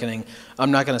with The Reckoning. I'm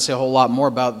not going to say a whole lot more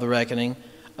about The Reckoning,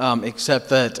 except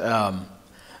that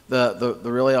the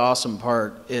really awesome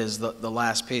part is the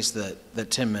last piece that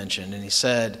Tim mentioned, and he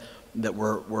said that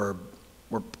we're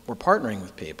partnering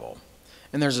with people.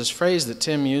 And there's this phrase that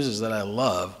Tim uses that I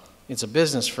love. It's a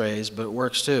business phrase, but it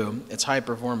works too. It's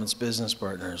high-performance business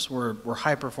partners. We're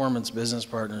high-performance business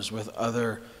partners with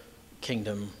other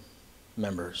kingdom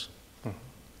members,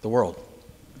 the world.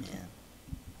 Yeah.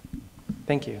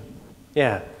 Thank you.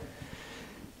 Yeah,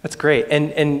 that's great.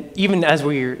 And even as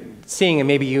we're seeing, and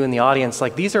maybe you in the audience,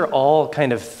 like these are all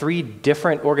kind of 3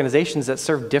 different organizations that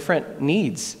serve different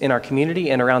needs in our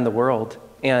community and around the world.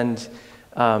 And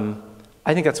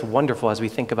I think that's wonderful as we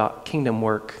think about kingdom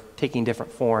work taking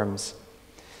different forms.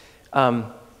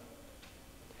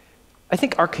 I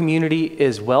think our community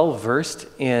is well versed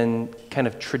in kind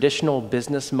of traditional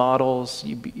business models.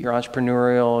 You're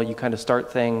entrepreneurial, you kind of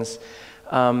start things.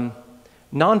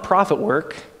 Nonprofit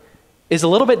work is a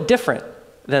little bit different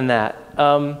than that.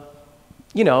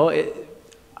 You know,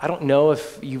 I don't know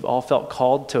if you've all felt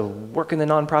called to work in the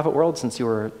nonprofit world since you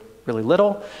were really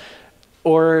little,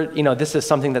 or, you know, this is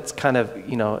something that's kind of,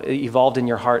 you know, evolved in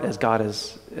your heart as God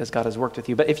has worked with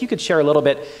you. But if you could share a little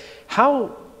bit,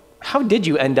 how did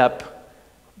you end up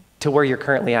to where you're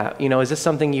currently at? You know, is this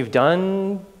something you've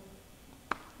done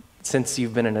since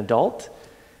you've been an adult?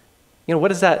 You know, what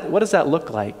does that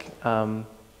look like?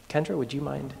 Kendra, would you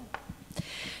mind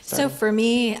starting? So for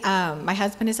me, my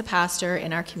husband is a pastor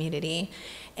in our community,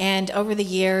 and over the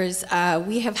years,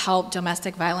 we have helped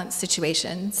domestic violence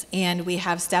situations, and we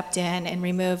have stepped in and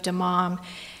removed a mom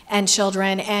and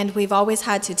children, and we've always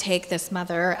had to take this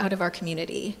mother out of our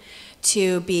community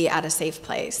to be at a safe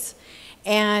place.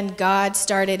 And God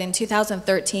started in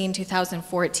 2013,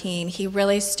 2014, he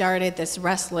really started this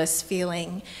restless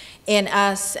feeling in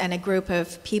us and a group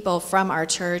of people from our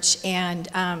church. And,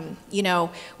 you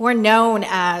know, we're known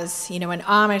as, you know, an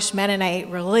Amish, Mennonite,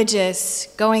 religious,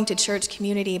 going to church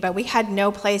community, but we had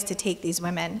no place to take these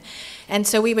women. And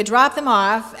so we would drop them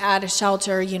off at a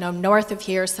shelter, you know, north of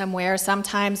here somewhere,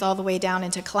 sometimes all the way down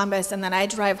into Columbus, and then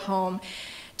I'd drive home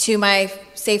to my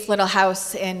safe little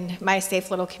house in my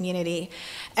safe little community.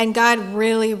 And God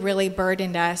really, really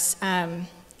burdened us, and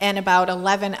about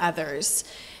 11 others,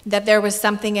 that there was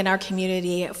something in our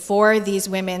community for these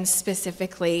women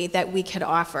specifically that we could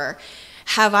offer.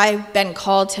 Have I been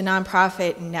called to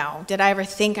nonprofit? No. Did I ever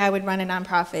think I would run a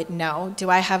nonprofit? No.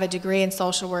 Do I have a degree in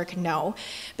social work? No.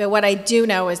 But what I do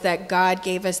know is that God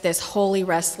gave us this holy,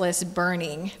 restless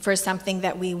burning for something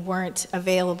that we weren't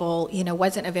available, you know,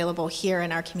 wasn't available here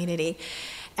in our community.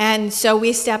 And so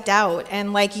we stepped out,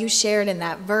 and like you shared in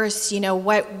that verse, you know,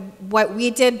 what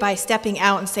we did by stepping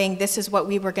out and saying this is what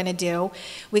we were going to do,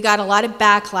 we got a lot of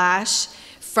backlash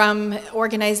from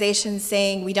organizations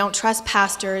saying we don't trust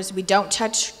pastors, we don't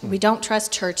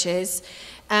trust churches,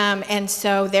 and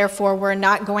so therefore we're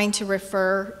not going to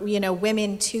refer, you know,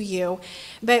 women to you.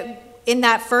 But in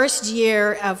that first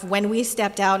year of when we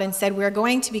stepped out and said we're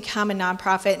going to become a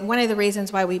nonprofit, and one of the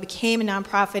reasons why we became a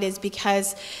nonprofit is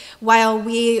because while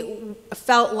we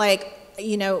felt like,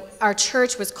 you know, our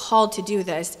church was called to do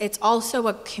this, it's also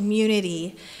a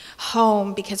community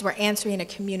home because we're answering a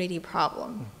community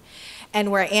problem. And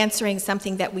we're answering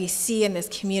something that we see in this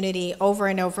community over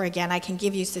and over again. I can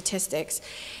give you statistics.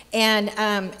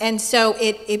 And so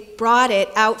it brought it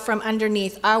out from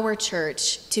underneath our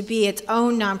church to be its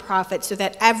own nonprofit so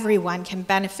that everyone can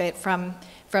benefit from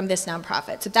this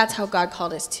nonprofit. So that's how God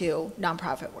called us to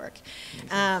nonprofit work.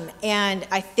 And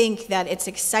I think that it's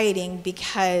exciting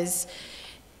because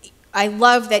I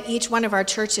love that each one of our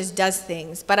churches does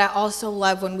things, but I also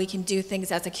love when we can do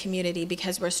things as a community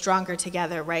because we're stronger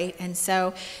together, right? And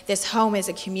so this home is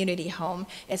a community home.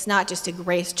 It's not just a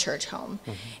Grace Church home.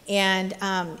 And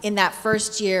in that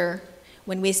first year,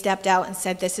 when we stepped out and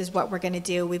said, this is what we're going to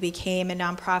do, we became a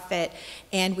nonprofit,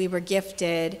 and we were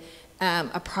gifted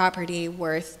a property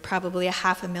worth probably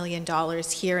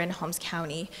 $500,000 here in Holmes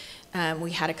County.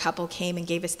 We had a couple came and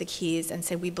gave us the keys and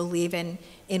said, we believe in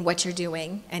what you're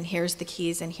doing, and here's the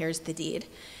keys and here's the deed.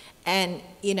 And,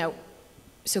 you know,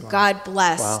 so God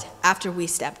blessed after we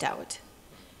stepped out.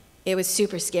 It was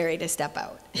super scary to step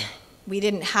out. We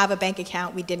didn't have a bank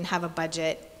account. We didn't have a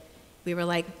budget. We were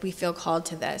like, we feel called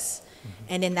to this.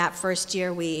 And in that first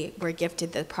year, we were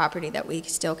gifted the property that we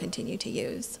still continue to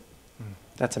use.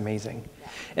 That's amazing.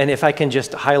 And if I can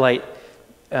just highlight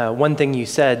one thing you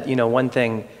said, you know, one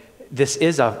thing, this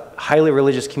is a highly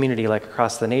religious community like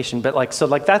across the nation, but like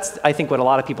that's I think what a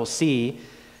lot of people see.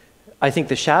 I think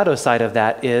the shadow side of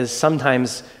that is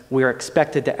sometimes we're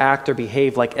expected to act or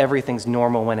behave like everything's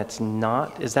normal when it's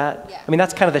not. Is that, I mean,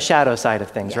 that's kind of the shadow side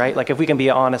of things, right? Like if we can be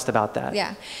honest about that.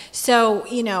 Yeah. So,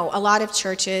 you know, a lot of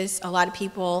churches, a lot of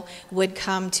people would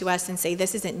come to us and say,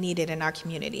 this isn't needed in our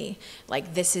community.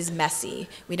 Like, this is messy.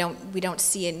 We don't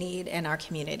see a need in our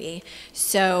community.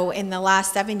 So in the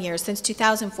last 7 years, since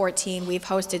 2014, we've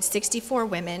hosted 64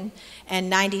 women and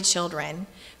 90 children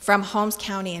from Holmes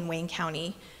County and Wayne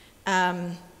County.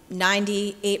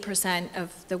 98%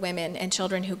 of the women and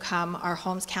children who come are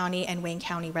Holmes County and Wayne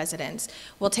County residents.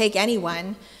 We'll take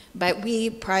anyone, but we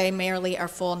primarily are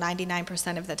full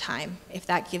 99% of the time, if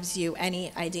that gives you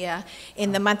any idea.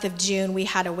 In the month of June, we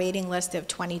had a waiting list of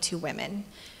 22 women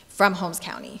from Holmes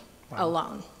County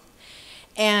alone.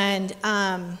 And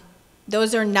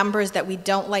those are numbers that we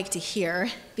don't like to hear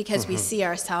because we see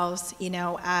ourselves,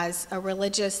 as a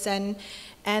religious and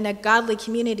a godly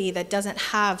community that doesn't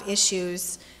have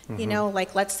issues,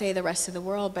 like let's say the rest of the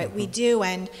world, but we do.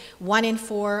 And 1 in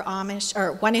 4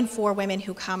 women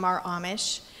who come are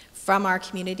Amish from our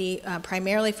community,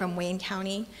 primarily from Wayne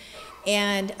County.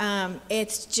 And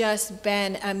it's just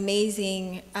been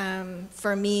amazing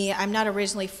for me. I'm not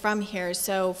originally from here,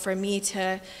 so for me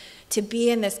to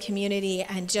be in this community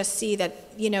and just see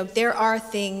that, there are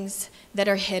things that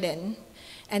are hidden.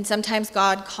 And sometimes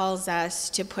God calls us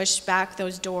to push back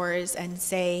those doors and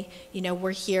say,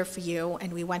 we're here for you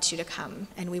and we want you to come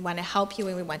and we want to help you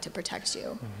and we want to protect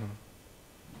you.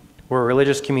 We're a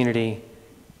religious community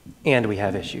and we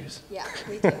have issues. Yeah,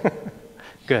 we do.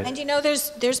 Good. And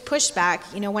there's pushback.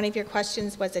 One of your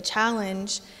questions was a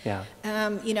challenge. Yeah.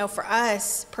 For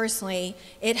us personally,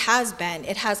 it has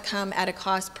come at a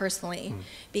cost personally,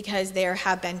 because there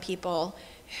have been people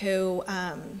who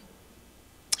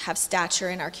have stature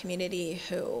in our community,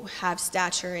 who have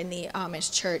stature in the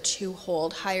Amish church, who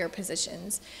hold higher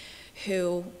positions,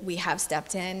 who we have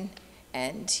stepped in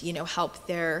and helped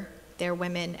their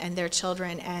women and their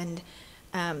children, and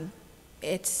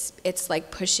it's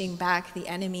like pushing back the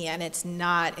enemy, and it's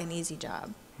not an easy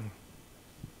job.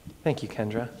 Thank you,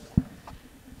 Kendra.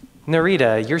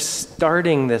 Narita, you're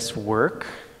starting this work.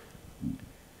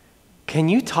 Can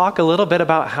you talk a little bit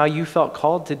about how you felt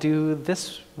called to do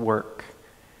this work?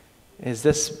 Has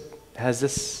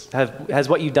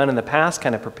what you've done in the past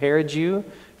kind of prepared you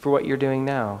for what you're doing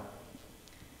now?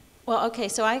 Well, okay,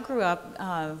 so I grew up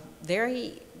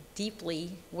very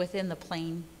deeply within the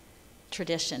Plain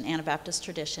tradition, Anabaptist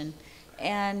tradition,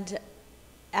 and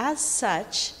as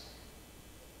such,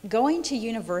 going to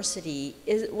university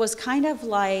was kind of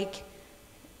like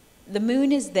the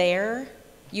moon is there,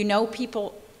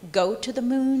 people go to the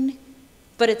moon,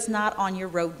 but it's not on your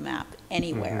roadmap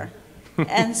anywhere.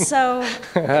 And so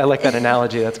I like that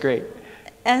analogy, that's great.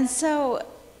 And so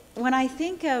when I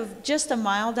think of just a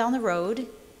mile down the road,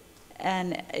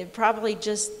 and it probably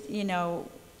just,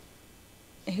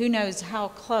 who knows how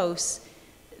close,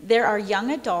 there are young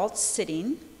adults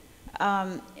sitting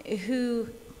who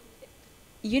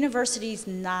university's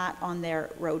not on their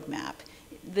roadmap.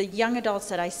 The young adults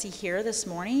that I see here this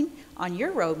morning, on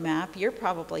your roadmap, you're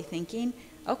probably thinking,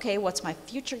 okay, what's my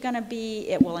future going to be?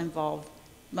 It will involve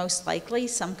most likely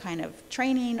some kind of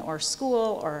training or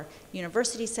school or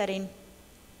university setting.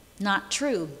 Not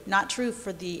true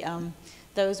for the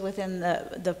those within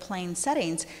the Plain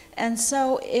settings. And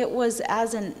so it was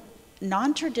as a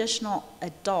non-traditional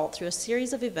adult through a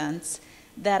series of events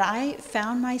that I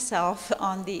found myself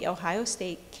on the Ohio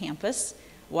State campus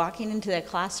walking into the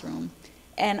classroom,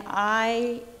 and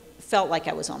I felt like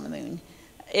I was on the moon.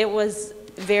 It was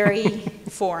very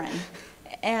foreign.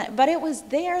 But it was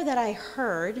there that I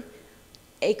heard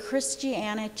a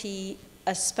Christianity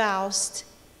espoused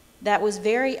that was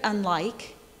very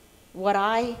unlike what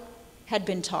I had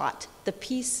been taught, the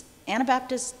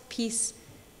Anabaptist peace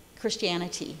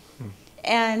Christianity.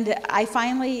 And I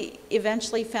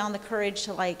eventually found the courage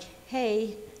to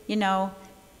hey,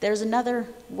 there's another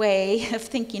way of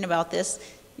thinking about this.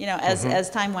 As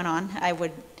time went on, I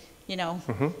would,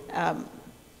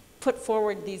 put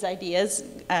forward these ideas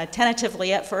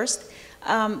tentatively at first.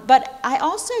 But I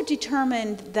also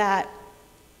determined that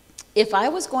if I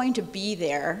was going to be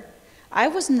there, I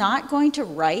was not going to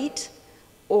write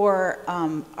or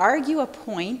argue a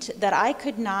point that I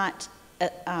could not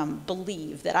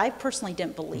believe, that I personally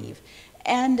didn't believe.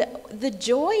 And the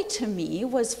joy to me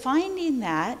was finding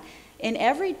that in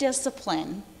every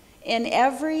discipline, in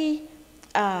every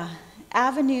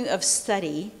avenue of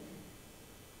study,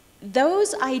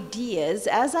 those ideas,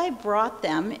 as I brought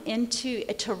them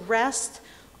to rest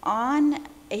on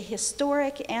a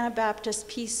historic Anabaptist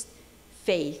peace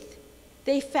faith,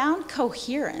 they found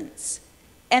coherence.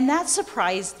 And that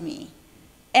surprised me.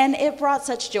 And it brought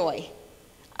such joy.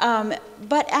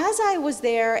 But as I was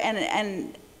there,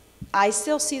 and I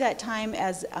still see that time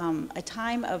as a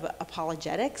time of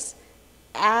apologetics,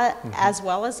 as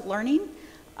well as learning.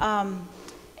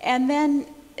 And then,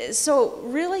 so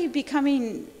really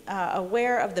becoming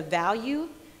aware of the value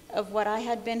of what I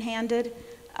had been handed,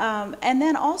 and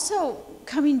then also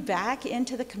coming back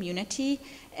into the community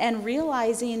and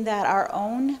realizing that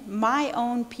my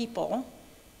own people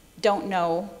don't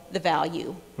know the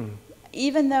value.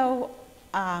 Even though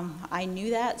I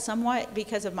knew that somewhat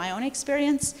because of my own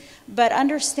experience, but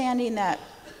understanding that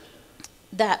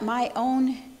my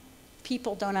own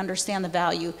people don't understand the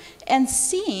value, and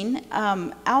seeing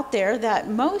out there that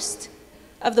most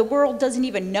of the world doesn't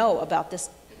even know about this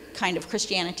kind of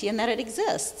Christianity and that it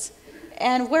exists.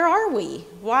 and where are we?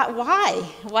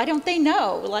 Why don't they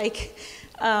know? Like,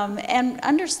 and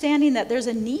understanding that there's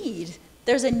a need.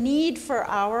 There's a need for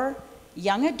our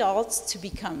young adults to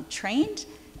become trained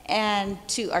and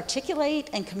to articulate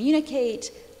and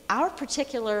communicate our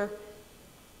particular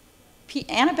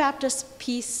Anabaptist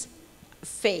peace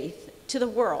faith to the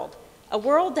world. A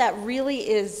world that really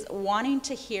is wanting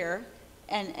to hear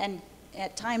and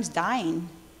at times dying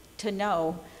to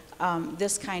know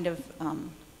this kind of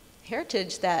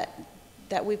heritage that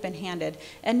we've been handed.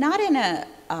 And not in a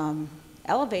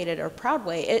elevated or proud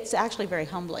way, it's actually very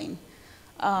humbling.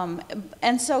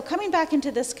 And so coming back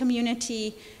into this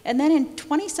community, and then in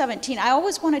 2017, I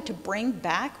always wanted to bring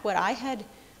back what I had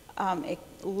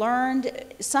learned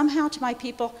somehow to my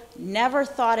people. Never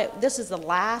thought this is the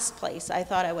last place I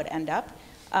thought I would end up.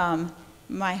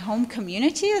 My home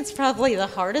community, it's probably the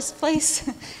hardest place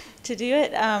to do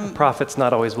it. A prophet's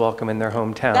not always welcome in their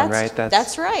hometown, right?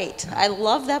 That's right. I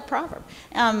love that proverb.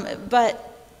 But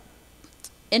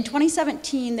in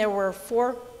 2017, there were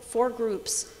four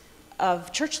groups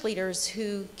of church leaders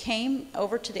who came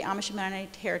over to the Amish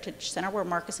Mennonite Heritage Center where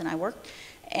Marcus and I worked,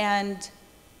 and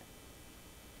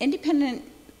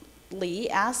independently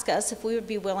asked us if we would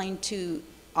be willing to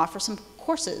offer some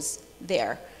courses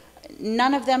there.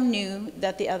 None of them knew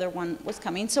that the other one was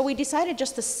coming, so we decided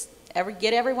just to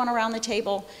get everyone around the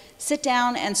table, sit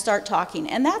down and start talking.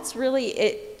 And that's really,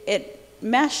 it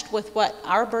meshed with what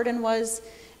our burden was.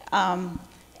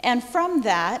 And from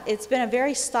that, it's been a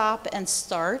very stop and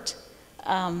start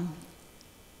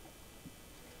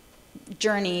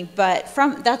journey, but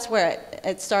that's where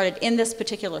it started in this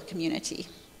particular community.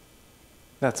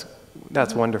 That's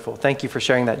wonderful. Thank you for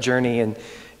sharing that journey and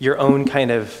your own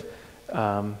kind of,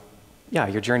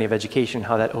 your journey of education,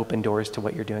 how that opened doors to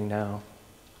what you're doing now.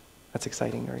 That's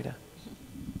exciting, Narita.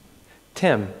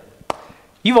 Tim,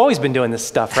 you've always been doing this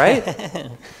stuff, right?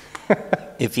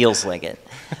 It feels like it.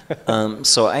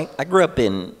 So I grew up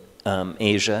in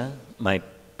Asia. My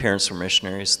parents were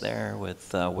missionaries there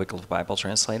with Wycliffe Bible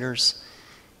translators.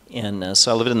 And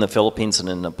so I lived in the Philippines and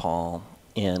in Nepal.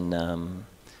 And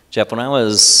Jeff, when I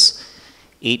was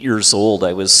 8 years old,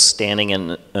 I was standing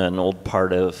in an old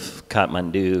part of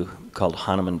Kathmandu called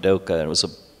Hanumandoka. It was a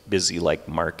busy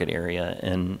market area.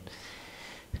 And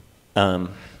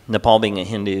Nepal being a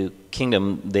Hindu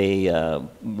kingdom, they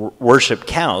worship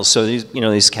cows. So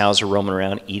these cows are roaming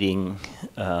around eating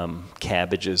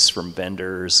cabbages from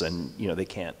vendors, and they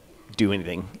can't do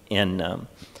anything. And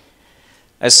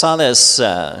I saw this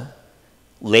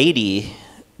lady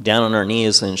down on her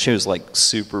knees, and she was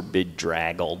super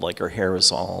bedraggled, her hair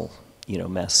was all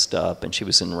messed up, and she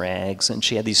was in rags, and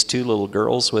she had these two little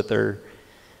girls with her.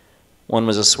 One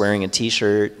was just wearing a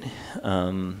t-shirt,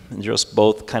 and just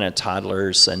both kind of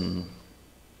toddlers, and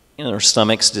their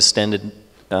stomachs distended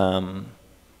from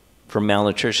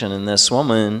malnutrition. And this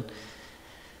woman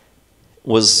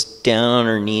was down on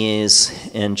her knees,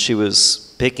 and she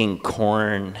was picking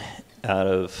corn out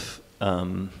of,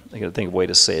 I gotta think of a way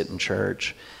to say it in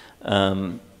church,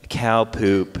 cow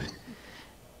poop.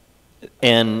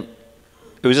 And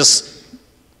it was just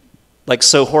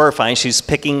so horrifying. She's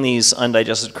picking these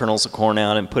undigested kernels of corn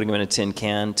out and putting them in a tin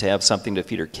can to have something to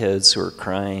feed her kids who are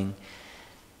crying.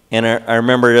 And I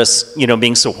remember just,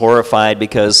 being so horrified,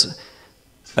 because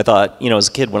I thought, as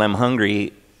a kid, when I'm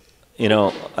hungry,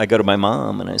 I go to my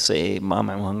mom and I say, "Mom,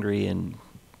 I'm hungry," and,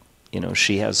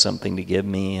 she has something to give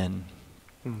me.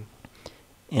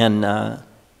 And I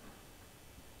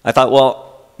thought,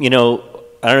 well, I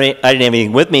didn't have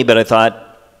anything with me, but I thought,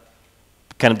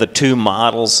 kind of the two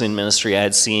models in ministry I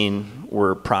had seen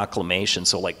were proclamation,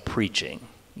 so preaching.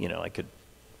 I could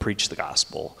preach the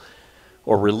gospel,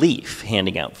 or relief,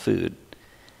 handing out food,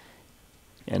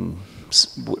 and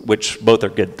which both are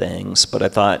good things. But I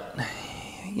thought,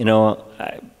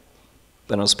 I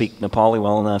don't speak Nepali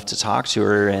well enough to talk to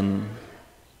her, and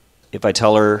if I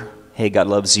tell her, hey, God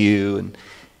loves you and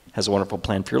has a wonderful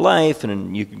plan for your life,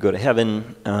 and you can go to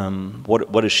heaven,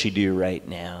 what does she do right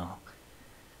now?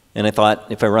 And I thought,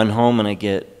 if I run home and I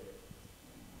get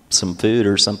some food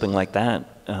or something like that,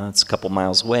 it's a couple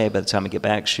miles away. By the time I get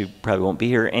back, she probably won't be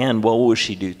here. And what will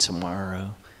she do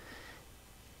tomorrow?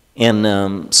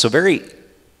 And so very,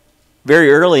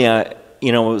 very early, I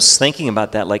was thinking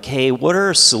about that. Hey, what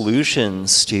are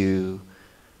solutions to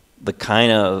the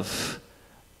kind of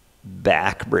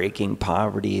back-breaking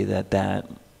poverty that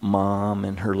mom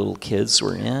and her little kids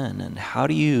were in? And how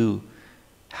do you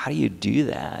do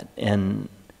that? And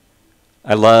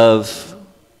I love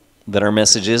that our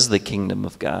message is the kingdom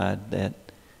of God, that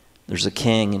there's a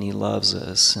king and he loves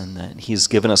us, and that he's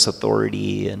given us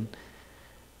authority. And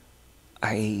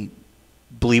I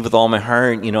believe with all my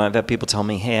heart. You know, I've had people tell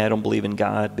me, hey, I don't believe in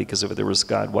God because if there was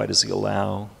God, why does he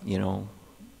allow, you know,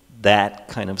 that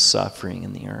kind of suffering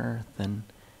in the earth? And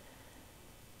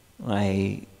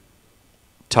I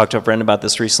talked to a friend about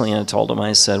this recently, and I told him,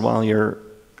 I said, well, you're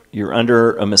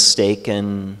under a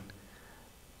mistaken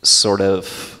sort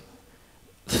of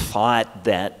thought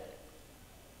that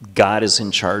God is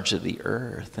in charge of the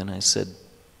earth. And I said,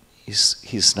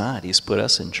 he's not. He's put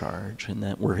us in charge, and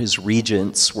that we're his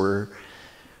regents. We're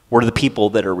the people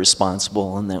that are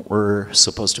responsible, and that we're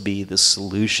supposed to be the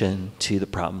solution to the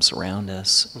problems around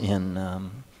us. And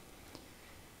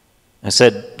I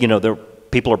said, you know, the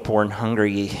people are poor and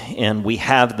hungry, and we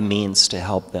have the means to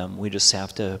help them. We just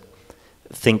have to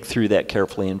think through that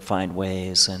carefully and find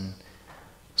ways. And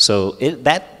so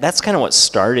that's kind of what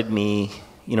started me,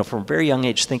 you know, from a very young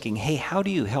age, thinking, hey, how do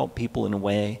you help people in a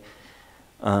way?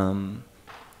 And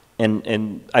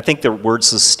I think the word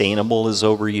sustainable is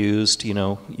overused. You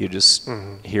know, you just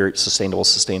hear it, sustainable.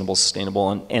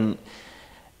 And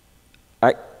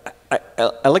I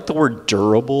like the word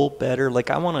durable better. Like,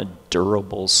 I want a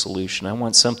durable solution. I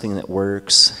want something that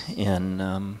works,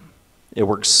 and it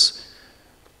works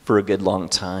for a good long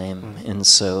time. And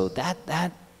so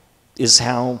that is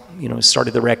how, you know,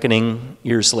 started the reckoning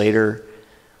years later.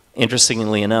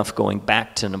 Interestingly enough, going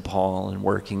back to Nepal and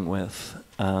working with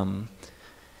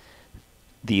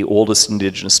the oldest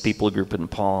indigenous people group in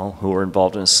Nepal, who were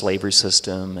involved in a slavery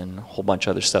system and a whole bunch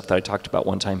of other stuff that I talked about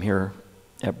one time here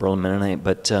at Berlin Mennonite.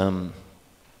 But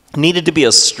needed to be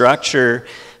a structure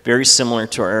very similar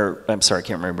to our, I'm sorry, I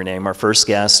can't remember her name, our first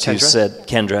guest,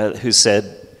 Kendra, who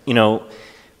said, you know,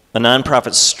 a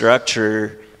nonprofit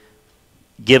structure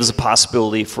gives a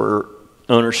possibility for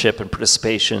ownership and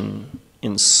participation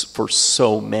for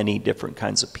so many different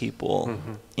kinds of people.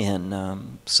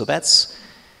 And so that's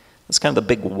kind of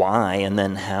the big why, and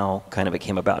then how kind of it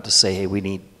came about to say, hey, we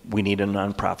need a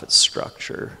nonprofit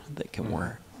structure that can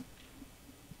work.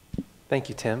 Thank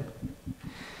you, Tim.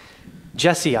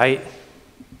 Jesse,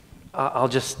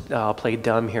 I'll play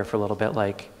dumb here for a little bit.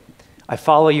 Like, I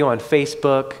follow you on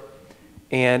Facebook,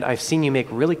 and I've seen you make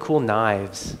really cool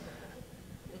knives.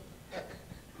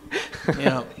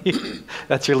 Yeah.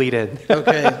 That's your lead in.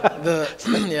 Okay.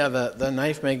 The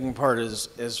knife making part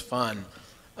is fun.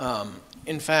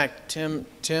 In fact, Tim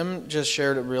just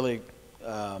shared it really,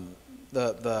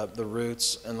 the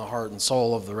roots and the heart and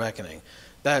soul of the reckoning.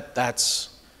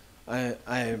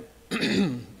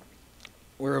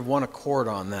 We're of one accord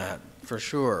on that, for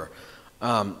sure.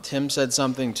 Tim said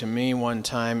something to me one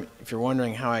time, if you're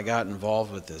wondering how I got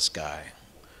involved with this guy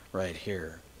right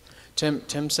here.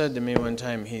 Tim said to me one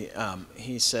time,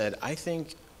 he said, I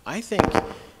think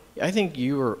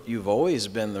you've always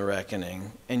been the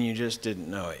reckoning, and you just didn't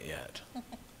know it yet.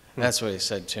 That's what he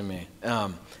said to me.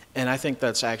 And I think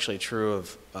that's actually true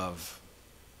of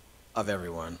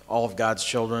everyone, all of God's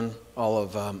children, all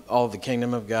of the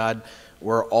kingdom of God.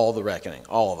 We're all the reckoning,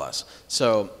 all of us.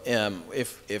 So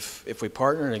if we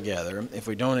partner together, if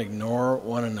we don't ignore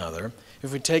one another,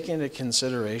 if we take into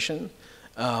consideration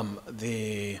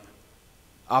the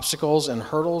obstacles and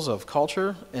hurdles of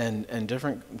culture and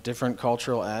different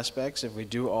cultural aspects, if we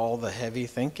do all the heavy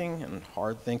thinking and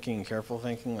hard thinking and careful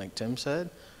thinking like Tim said,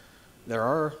 there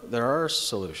are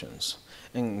solutions.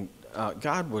 And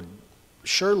God would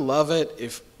sure love it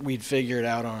if we'd figure it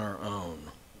out on our own.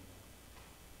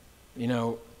 You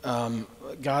know,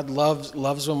 God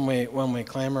loves when we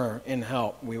clamor in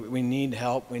help. We need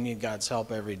help. We need God's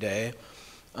help every day.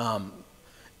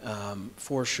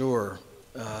 For sure,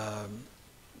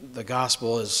 the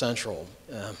gospel is central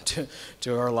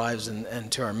to our lives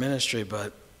and to our ministry,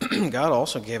 but God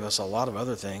also gave us a lot of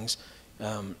other things.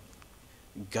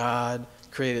 God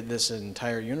created this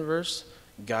entire universe.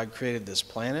 God created this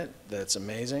planet that's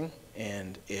amazing,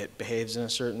 and it behaves in a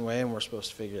certain way, and we're supposed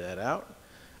to figure that out.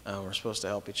 We're supposed to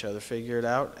help each other figure it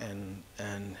out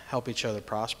and help each other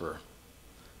prosper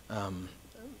on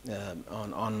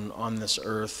this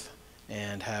earth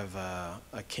and have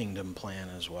a kingdom plan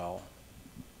as well.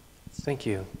 Thank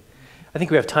you. I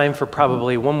think we have time for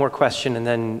probably one more question, and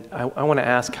then I want to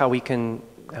ask how we can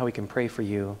pray for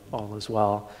you all as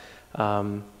well.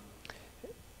 Can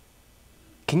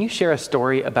you share a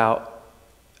story about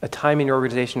a time in your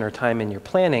organization or a time in your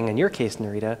planning, in your case,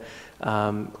 Narita,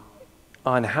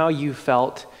 on how you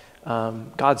felt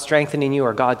God strengthening you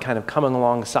or God kind of coming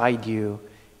alongside you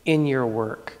in your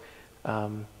work?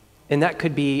 And that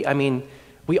could be, I mean,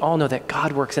 we all know that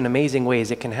God works in amazing ways.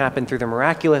 It can happen through the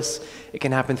miraculous. It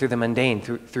can happen through the mundane,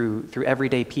 through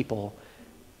everyday people.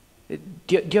 Do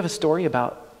you have a story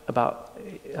about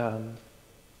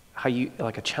how you,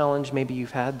 like a challenge maybe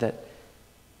you've had that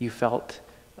you felt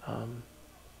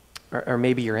or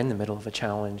maybe you're in the middle of a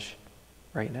challenge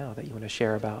right now that you want to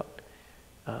share about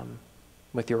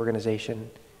with your organization.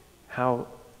 How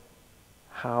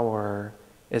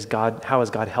has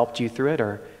God helped you through it,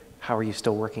 or how are you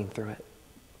still working through it?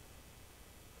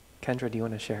 Kendra, do you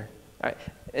want to share? All right.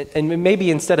 And maybe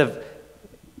instead of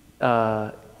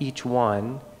each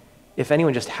one, if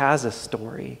anyone just has a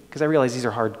story, because I realize these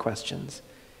are hard questions.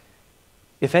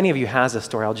 If any of you has a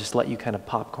story, I'll just let you kind of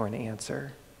popcorn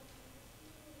answer.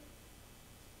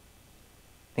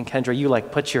 And Kendra, you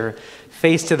put your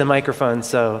face to the microphone,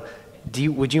 so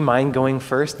would you mind going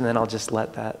first, and then I'll just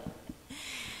let that.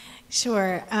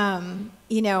 Sure.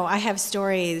 I have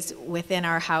stories within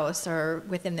our house or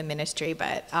within the ministry,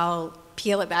 but I'll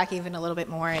peel it back even a little bit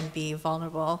more and be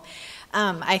vulnerable.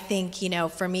 I think,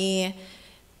 for me,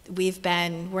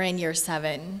 we're in year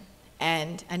 7,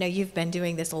 and I know you've been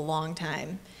doing this a long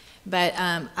time, but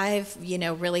I've,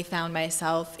 really found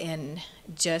myself in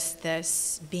just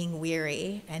this being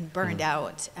weary and burned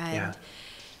out. And,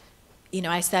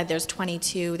 I said there was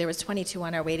 22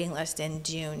 on our waiting list in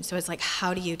June. So it's like,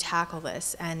 how do you tackle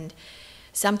this? And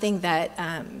something that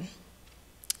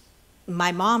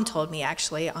my mom told me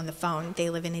actually on the phone, they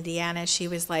live in Indiana, she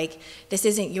was like, this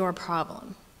isn't your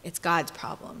problem, it's God's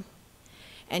problem.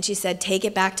 And she said, take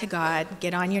it back to God,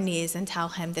 get on your knees and tell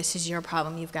him this is your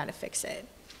problem, you've got to fix it.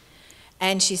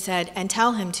 And she said, and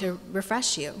tell him to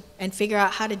refresh you and figure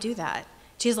out how to do that.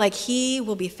 She's like, he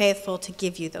will be faithful to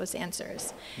give you those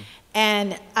answers.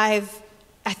 And I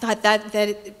thought that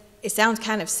it sounds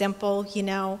kind of simple,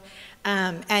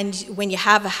 and when you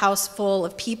have a house full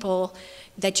of people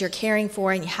that you're caring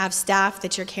for and you have staff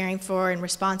that you're caring for and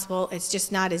responsible, it's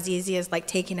just not as easy as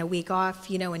taking a week off,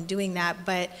 and doing that.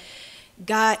 But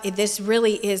God, this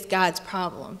really is God's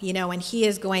problem, and he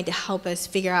is going to help us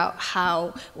figure out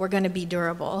how we're going to be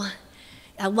durable.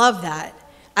 I love that.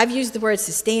 I've used the word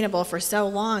sustainable for so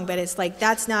long, but it's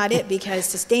that's not it, because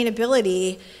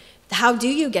sustainability, how do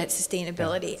you get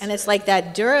sustainability? And it's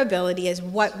that durability is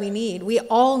what we need. We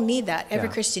all need that. Every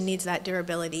Christian needs that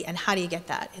durability. And how do you get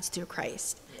that? It's through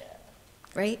Christ.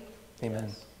 Right?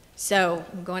 Amen. So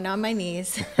I'm going on my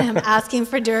knees. I'm asking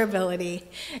for durability.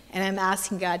 And I'm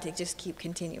asking God to just keep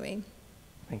continuing.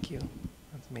 Thank you.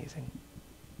 That's amazing.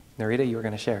 Narita, you were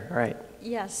going to share. All right.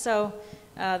 Yeah, so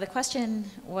the question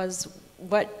was,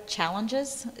 what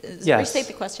challenges? Yes. Restate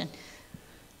the question.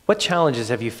 What challenges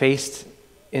have you faced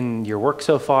in your work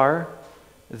so far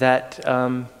that,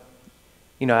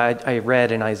 I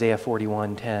read in Isaiah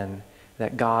 41:10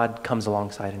 that God comes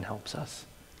alongside and helps us.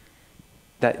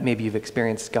 That maybe you've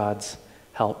experienced God's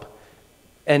help.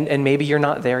 And maybe you're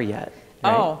not there yet.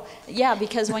 Right? Oh, yeah,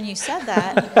 because when you said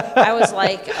that, I was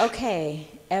like, okay,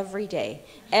 every day,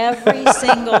 every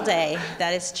single day,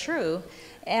 that is true.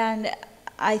 And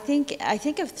I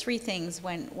think of 3 things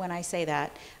when I say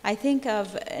that. I think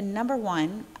of, number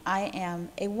 1, I am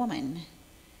a woman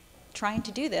trying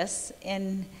to do this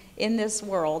in this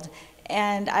world.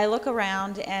 And I look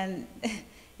around and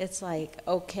it's like,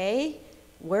 okay,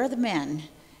 where are the men?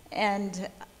 And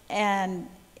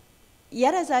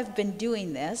yet as I've been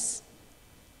doing this,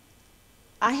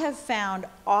 I have found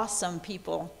awesome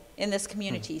people in this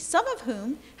community, some of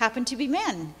whom happen to be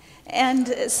men. And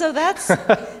so that's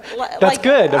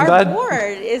good. Our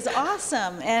board is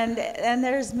awesome, and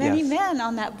there's many men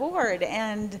on that board,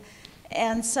 and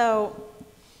so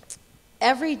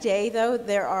every day though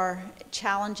there are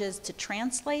challenges to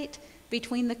translate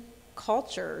between the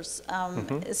cultures.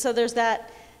 So there's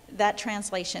that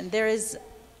translation. There is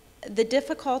the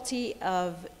difficulty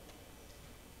of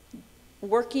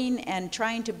working and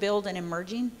trying to build an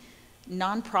emerging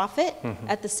nonprofit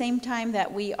at the same time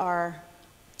that we are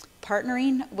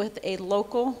partnering with a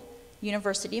local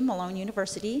university, Malone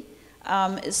University.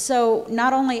 So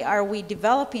not only are we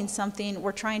developing something,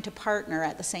 we're trying to partner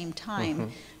at the same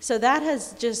time. So that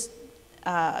has just,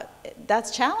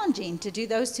 that's challenging to do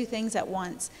those 2 things at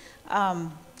once.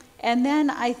 And then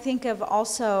I think of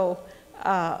also,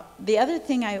 the other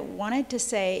thing I wanted to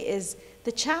say is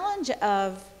the challenge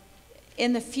of,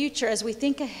 in the future, as we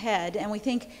think ahead and we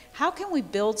think, how can we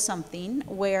build something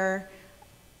where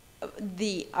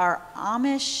our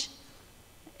Amish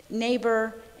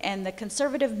neighbor and the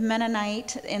conservative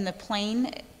Mennonite and the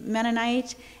plain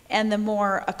Mennonite and the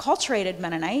more acculturated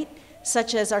Mennonite,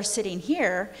 such as are sitting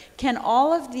here, can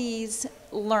all of these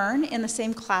learn in the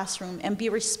same classroom and be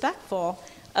respectful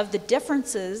of the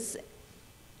differences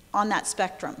on that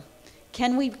spectrum?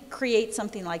 Can we create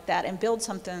something like that and build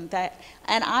something that,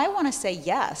 and I want to say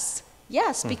yes,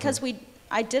 because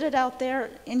I did it out there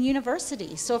in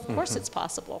university, so of course it's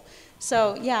possible.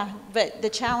 So yeah, but the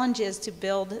challenge is to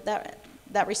build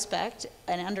that respect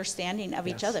and understanding of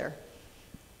each other.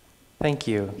 Thank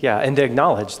you. Yeah, and to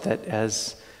acknowledge that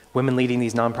as women leading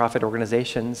these nonprofit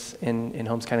organizations in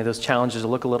Holmes County, those challenges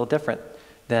will look a little different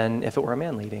than if it were a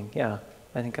man leading. Yeah,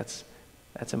 I think that's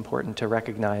important to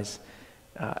recognize.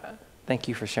 Thank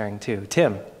you for sharing too.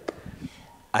 Tim?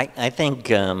 I think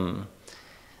the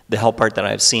help part that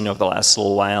I've seen over the last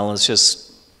little while is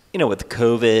just, with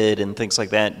COVID and things like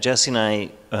that. Jesse and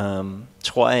I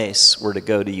twice were to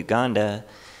go to Uganda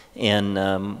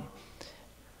and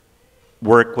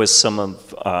work with some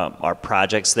of our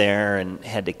projects there and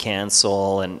had to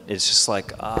cancel, and it's just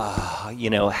like,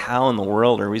 how in the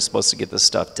world are we supposed to get this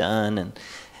stuff done? And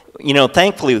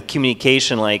thankfully with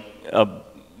communication, like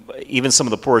even some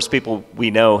of the poorest people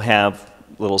we know have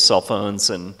little cell phones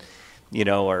and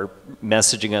are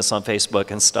messaging us on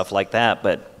Facebook and stuff like that.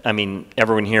 But I mean,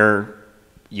 everyone here,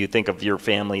 you think of your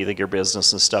family, you think your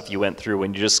business and stuff you went through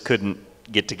when you just couldn't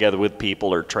get together with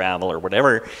people or travel or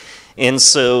whatever. And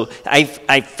so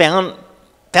I found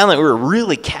that we were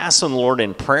really cast on the Lord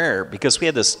in prayer because we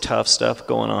had this tough stuff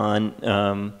going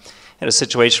on. Had a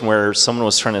situation where someone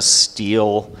was trying to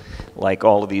steal like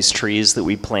all of these trees that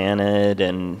we planted,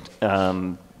 and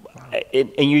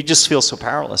you just feel so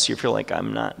powerless. You feel like,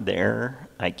 I'm not there.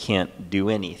 I can't do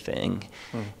anything.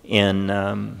 And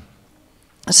I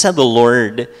said, the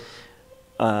Lord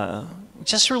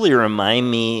just really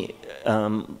remind me,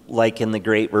 like in the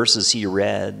great verses you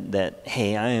read, that,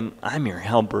 hey, I'm your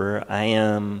helper. I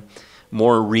am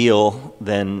more real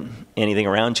than anything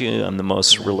around you. I'm the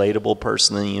most relatable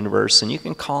person in the universe, and you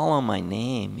can call on my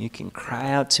name. You can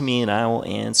cry out to me, and I will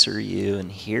answer you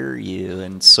and hear you.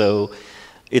 And so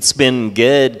it's been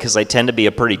good because I tend to be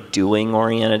a pretty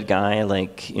doing-oriented guy,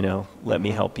 like, let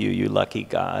me help you, you lucky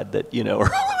God, that, or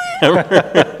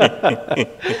whatever.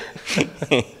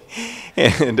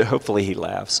 And hopefully he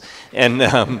laughs. And,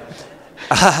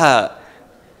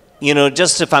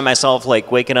 just to find myself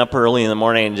like waking up early in the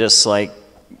morning and just like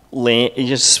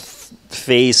just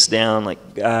face down,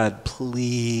 like, God,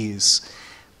 please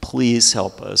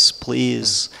help us.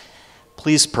 Please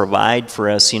provide for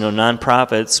us,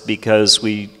 nonprofits, because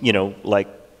we, like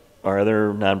our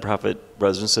other nonprofit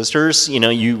brothers and sisters,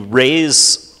 you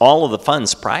raise all of the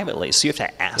funds privately. So you have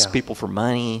to ask people for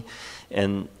money,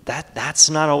 and that's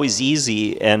not always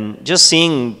easy. And just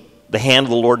seeing the hand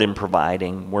of the Lord in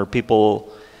providing, where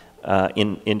people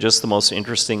in just the most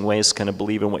interesting ways kind of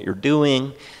believe in what you're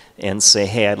doing and say,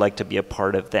 hey, I'd like to be a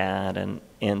part of that.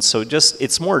 And so just,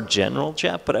 it's more general,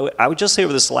 Jeff, but I would just say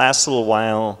over this last little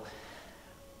while,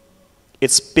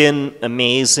 it's been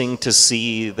amazing to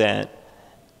see that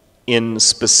in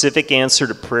specific answer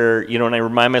to prayer, and I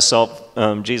remind myself,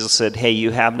 Jesus said, hey, you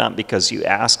have not because you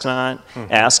ask not.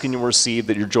 Ask and you'll receive,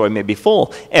 that your joy may be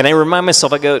full. And I remind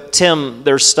myself, I go, Tim,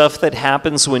 there's stuff that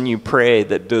happens when you pray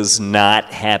that does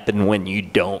not happen when you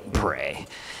don't pray.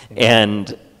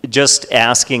 And just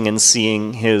asking and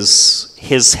seeing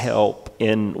his help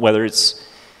in, whether it's,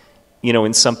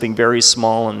 in something very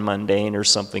small and mundane or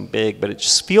something big, but it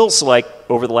just feels like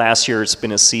over the last year it's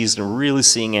been a season of really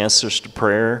seeing answers to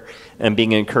prayer and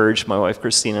being encouraged, my wife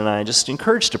Christine and I, just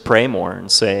encouraged to pray more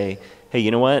and say, hey,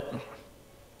 you know what?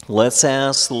 Let's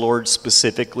ask the Lord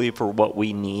specifically for what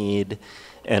we need,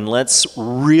 and let's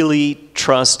really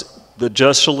trust the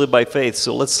just shall live by faith.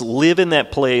 So let's live in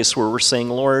that place where we're saying,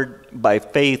 Lord, by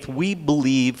faith, we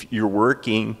believe you're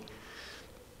working.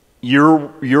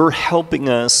 You're helping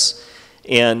us,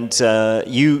 and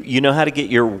you know how to get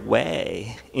your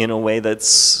way in a way that's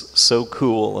so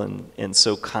cool and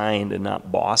so kind and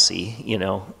not bossy,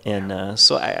 And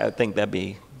so I think that'd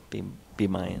be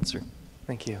my answer.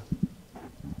 Thank you.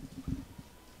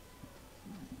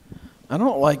 I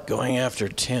don't like going after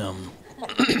Tim.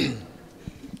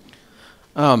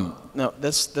 No,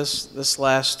 this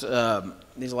last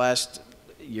these last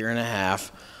year and a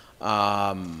half.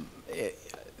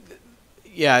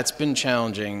 It's been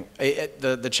challenging.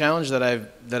 The challenge that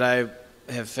I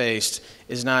have faced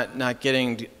is not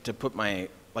getting to put my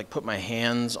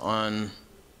hands on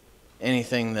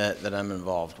anything that I'm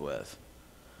involved with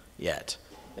yet.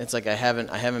 It's like I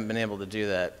haven't been able to do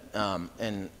that.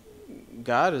 And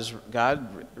God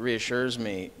reassures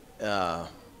me.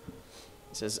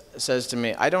 Says to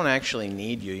me, I don't actually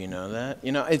need you. You know that.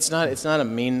 It's not a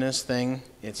meanness thing.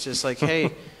 It's just like,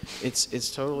 hey,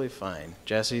 it's totally fine.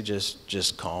 Jesse,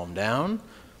 just calm down.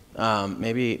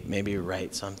 Maybe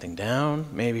write something down.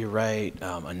 Maybe write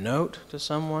a note to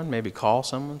someone. Maybe call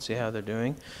someone, see how they're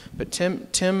doing. But Tim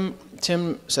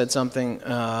said something.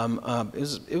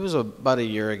 It was about a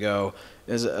year ago.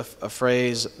 There's a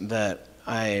phrase that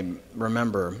I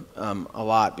remember a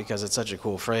lot because it's such a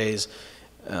cool phrase.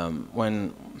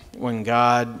 When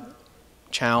God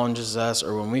challenges us,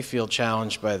 or when we feel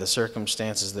challenged by the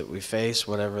circumstances that we face,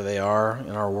 whatever they are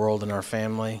in our world and our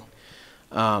family,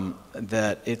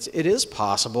 that it is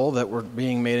possible that we're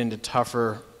being made into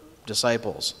tougher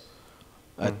disciples.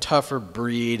 A tougher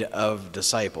breed of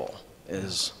disciple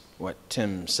is what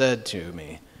Tim said to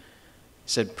me. He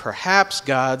said, perhaps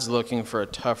God's looking for a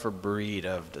tougher breed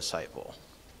of disciple.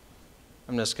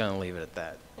 I'm just going to leave it at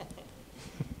that.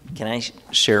 Can I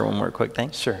share one more quick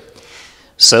thing? Sure.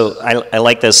 So I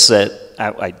like this.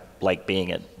 I like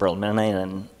being at Berlin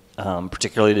Mennonite, and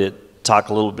particularly to talk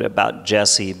a little bit about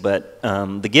Jesse. But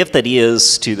the gift that he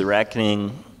is to the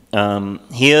reckoning,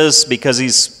 he is because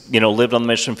he's lived on the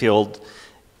mission field.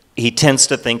 He tends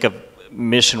to think of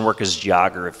mission work as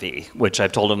geography, which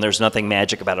I've told him there's nothing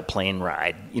magic about a plane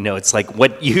ride. It's like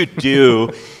what you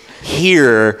do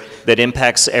here that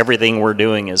impacts everything we're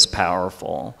doing is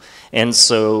powerful. And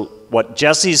so what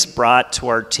Jesse's brought to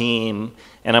our team,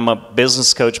 and I'm a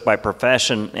business coach by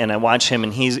profession, and I watch him,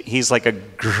 and he's like a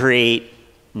great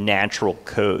natural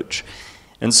coach.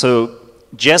 And so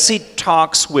Jesse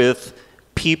talks with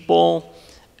people,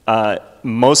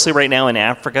 mostly right now in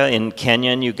Africa, in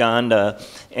Kenya and Uganda,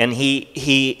 and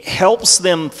he helps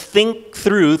them think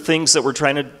through things that we're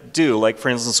trying to do. Like, for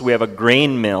instance, we have a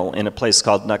grain mill in a place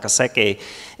called Nakaseke,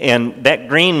 and that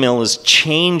grain mill is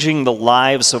changing the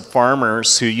lives of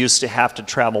farmers who used to have to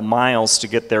travel miles to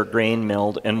get their grain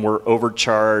milled and were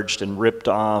overcharged and ripped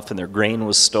off, and their grain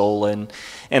was stolen.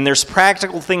 And there's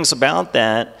practical things about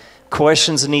that,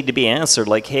 questions that need to be answered,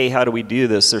 like, hey, how do we do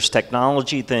this? There's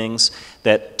technology things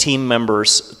that team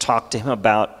members talk to him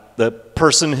about. The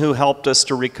person who helped us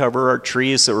to recover our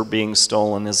trees that were being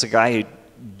stolen is a guy who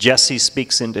Jesse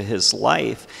speaks into his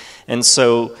life. And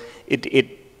so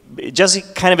Jesse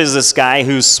kind of is this guy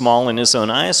who's small in his own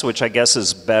eyes, which I guess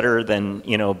is better than,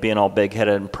 being all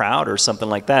big-headed and proud or something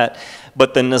like that.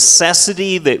 But the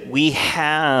necessity that we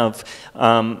have,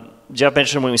 Jeff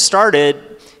mentioned when we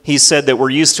started, he said that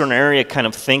we're used to an area kind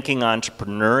of thinking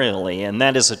entrepreneurially, and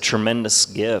that is a tremendous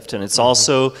gift. And it's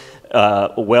also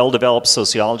well-developed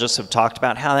sociologists have talked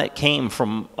about how that came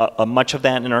from, much of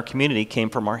that in our community came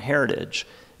from our heritage.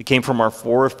 It came from our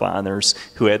forefathers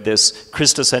who had this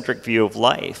Christocentric view of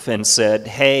life and said,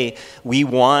 hey, we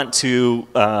want to,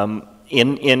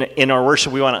 in our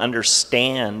worship, we want to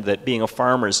understand that being a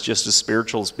farmer is just as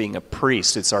spiritual as being a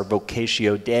priest. It's our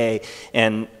vocatio Dei.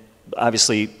 And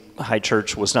obviously, High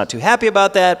Church was not too happy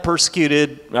about that,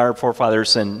 persecuted our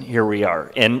forefathers, and here we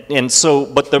are. And so,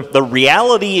 but the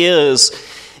reality is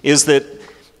that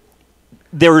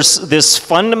there's this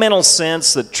fundamental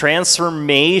sense that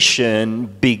transformation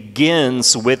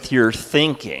begins with your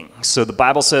thinking. So the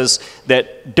Bible says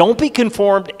that don't be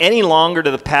conformed any longer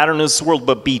to the pattern of this world,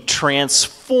 but be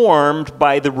transformed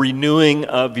by the renewing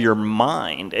of your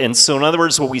mind. And so in other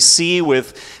words, what we see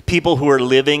with people who are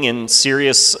living in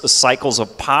serious cycles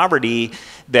of poverty,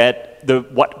 that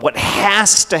what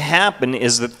has to happen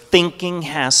is that thinking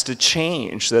has to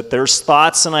change, that there's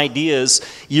thoughts and ideas.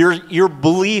 Your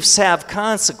beliefs have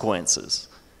consequences.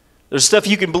 There's stuff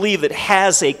you can believe that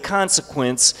has a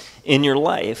consequence in your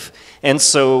life. And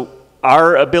so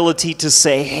our ability to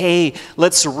say, hey,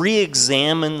 let's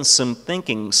re-examine some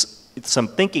thinking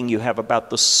you have about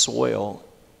the soil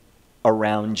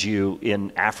around you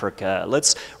in Africa.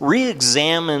 Let's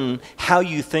re-examine how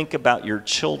you think about your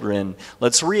children.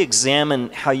 Let's re-examine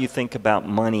how you think about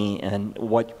money and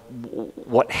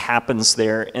what happens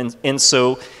there. And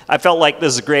so I felt like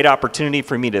this is a great opportunity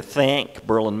for me to thank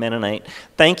Berlin Mennonite.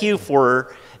 Thank you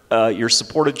for your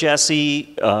support of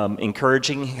Jesse,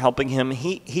 encouraging, helping him.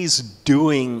 He's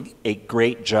doing a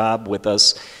great job with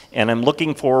us. And I'm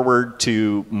looking forward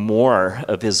to more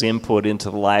of his input into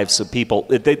the lives of people.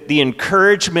 The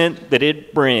encouragement that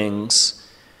it brings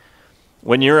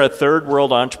when you're a third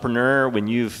world entrepreneur, when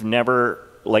you've never,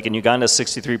 like in Uganda,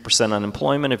 63%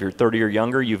 unemployment. If you're 30 or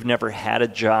younger, you've never had a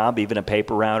job, even a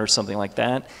paper route or something like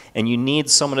that. And you need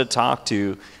someone to talk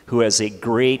to who has a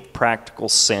great practical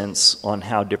sense on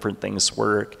how different things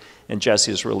work. And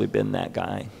Jesse has really been that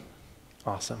guy.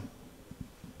 Awesome.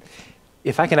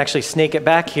 If I can actually snake it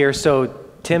back here. So,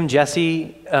 Tim,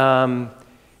 Jesse,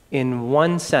 in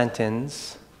one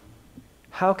sentence,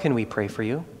 how can we pray for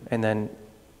you? And then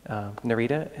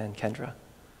Narita and Kendra.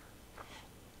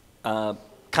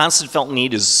 Constant felt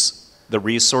need is the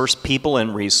resource, people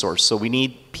and resource. So we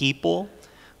need people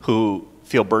who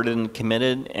feel burdened and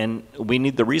committed, and we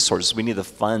need the resources. We need the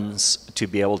funds to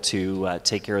be able to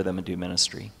take care of them and do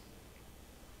ministry.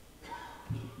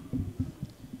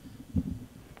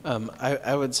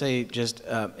 I would say just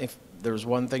if there was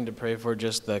one thing to pray for,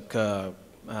 just the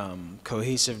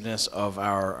cohesiveness of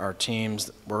our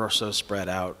teams. We're so spread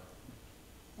out.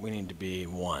 We need to be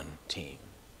one team.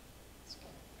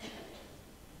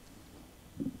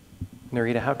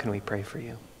 Narita, how can we pray for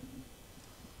you?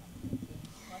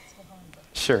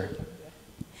 Sure.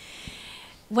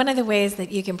 One of the ways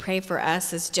that you can pray for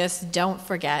us is just don't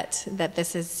forget that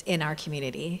this is in our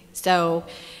community. So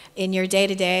in your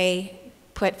day-to-day,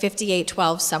 put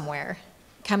 58:12 somewhere.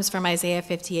 It comes from Isaiah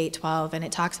 58:12, and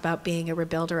it talks about being a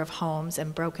rebuilder of homes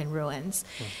and broken ruins.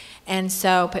 And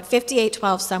so put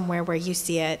 58:12 somewhere where you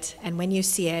see it, and when you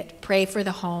see it, pray for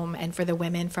the home and for the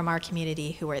women from our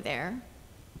community who are there.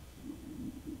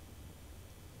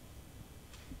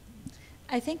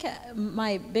 I think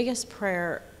my biggest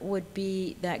prayer would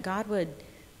be that God would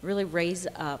really raise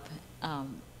up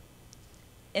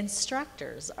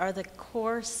instructors are the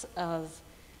course of,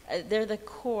 they're the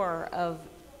core of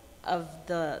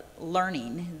the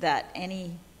learning that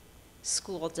any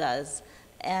school does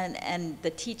and the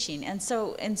teaching. And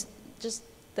so, and just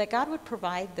that God would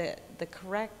provide the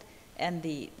correct and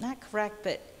the, not correct,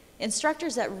 but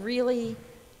instructors that really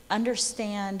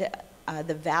understand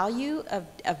the value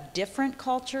of different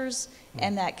cultures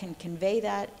and that can convey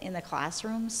that in the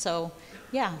classroom. So,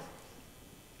 yeah.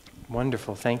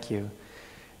 Wonderful, thank you.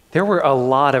 There were a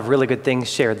lot of really good things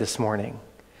shared this morning.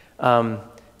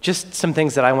 Just some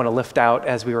things that I want to lift out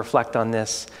as we reflect on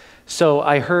this. So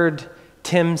I heard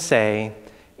Tim say,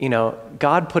 you know,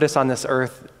 God put us on this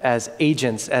earth as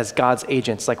agents, as God's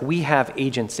agents, like we have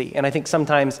agency. And I think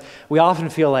sometimes we often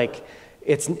feel like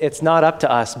it's not up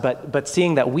to us, but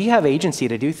seeing that we have agency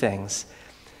to do things.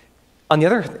 On the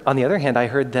other hand, I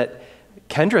heard that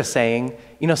Kendra saying,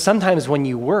 you know, sometimes when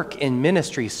you work in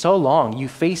ministry so long, you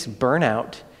face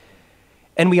burnout.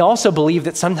 And we also believe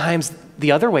that sometimes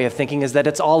the other way of thinking is that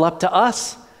it's all up to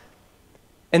us.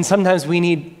 And sometimes we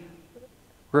need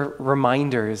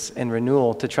reminders and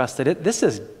renewal to trust that this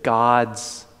is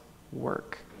God's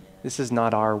work. This is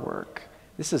not our work.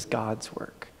 This is God's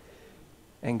work.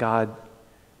 And God,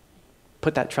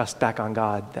 put that trust back on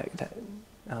God, that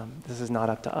this is not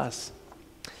up to us.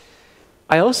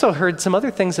 I also heard some other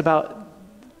things about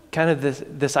kind of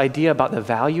this idea about the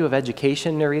value of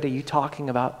education. Narita, you talking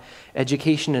about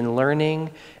education and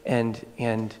learning,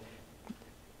 and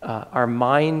our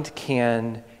mind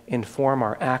can inform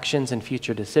our actions and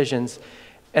future decisions.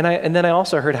 And then I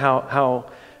also heard how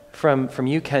from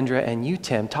you, Kendra, and you,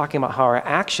 Tim, talking about how our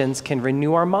actions can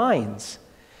renew our minds.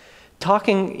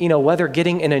 Talking, you know, whether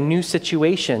getting in a new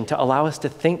situation to allow us to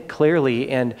think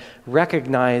clearly and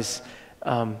recognize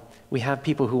we have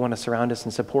people who want to surround us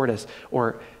and support us,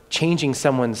 or changing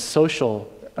someone's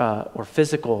social or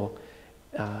physical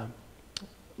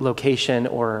location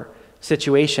or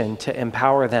situation to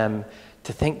empower them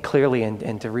to think clearly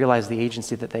and to realize the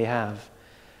agency that they have.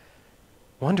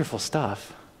 Wonderful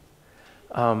stuff.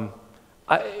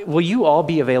 Will you all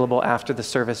be available after the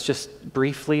service just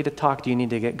briefly to talk? Do you need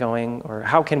to get going? Or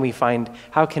how can we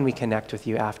connect with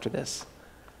you after this?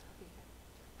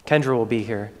 Kendra will be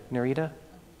here. Narita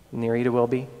will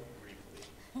be?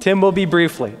 Tim will be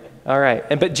briefly. All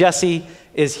right. But Jesse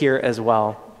is here as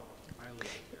well.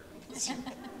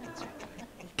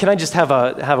 Can I just have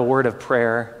a word of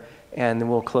prayer, and then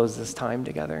we'll close this time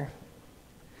together.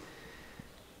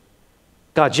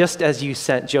 God, just as you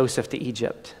sent Joseph to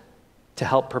Egypt to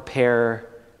help prepare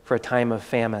for a time of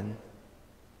famine,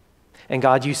 and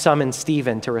God, you summoned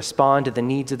Stephen to respond to the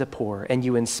needs of the poor, and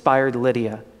you inspired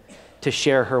Lydia to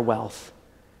share her wealth.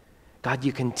 God,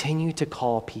 you continue to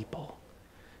call people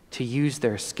to use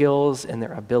their skills and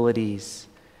their abilities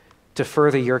to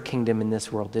further your kingdom in this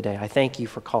world today. I thank you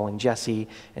for calling Jesse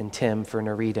and Tim, for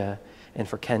Narita, and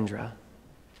for Kendra.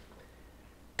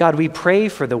 God, we pray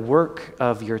for the work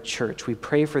of your church. We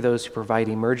pray for those who provide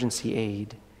emergency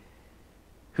aid,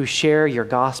 who share your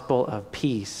gospel of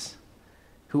peace,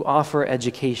 who offer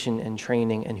education and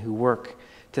training, and who work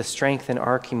to strengthen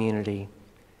our community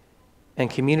and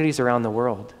communities around the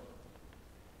world.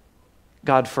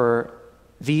 God, for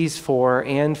these four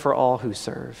and for all who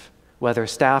serve, whether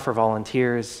staff or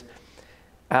volunteers,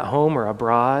 at home or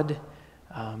abroad,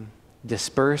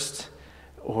 dispersed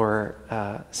or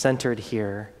centered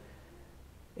here,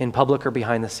 in public or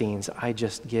behind the scenes, I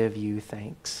just give you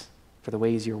thanks for the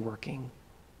ways you're working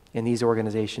in these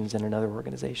organizations and in other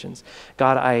organizations.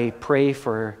 God, I pray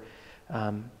for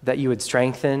that you would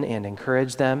strengthen and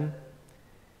encourage them.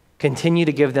 Continue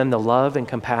to give them the love and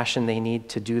compassion they need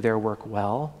to do their work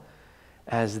well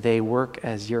as they work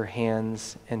as your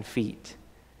hands and feet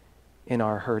in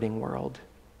our hurting world.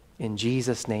 In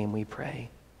Jesus' name we pray.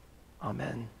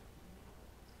 Amen.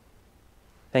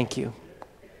 Thank you.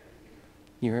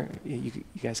 you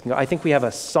guys can go. I think we have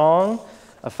a song,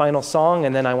 a final song,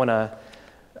 and then I want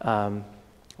to,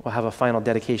 we'll have a final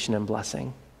dedication and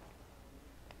blessing.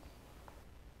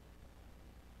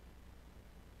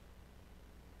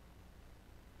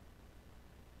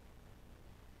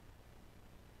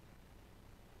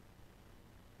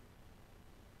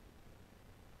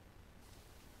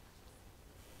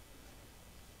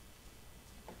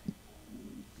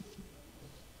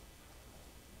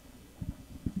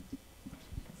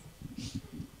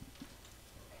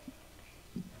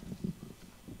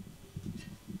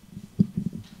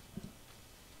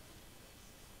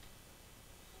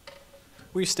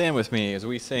 Will you stand with me as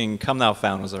we sing Come Thou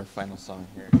Fount as our final song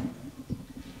here?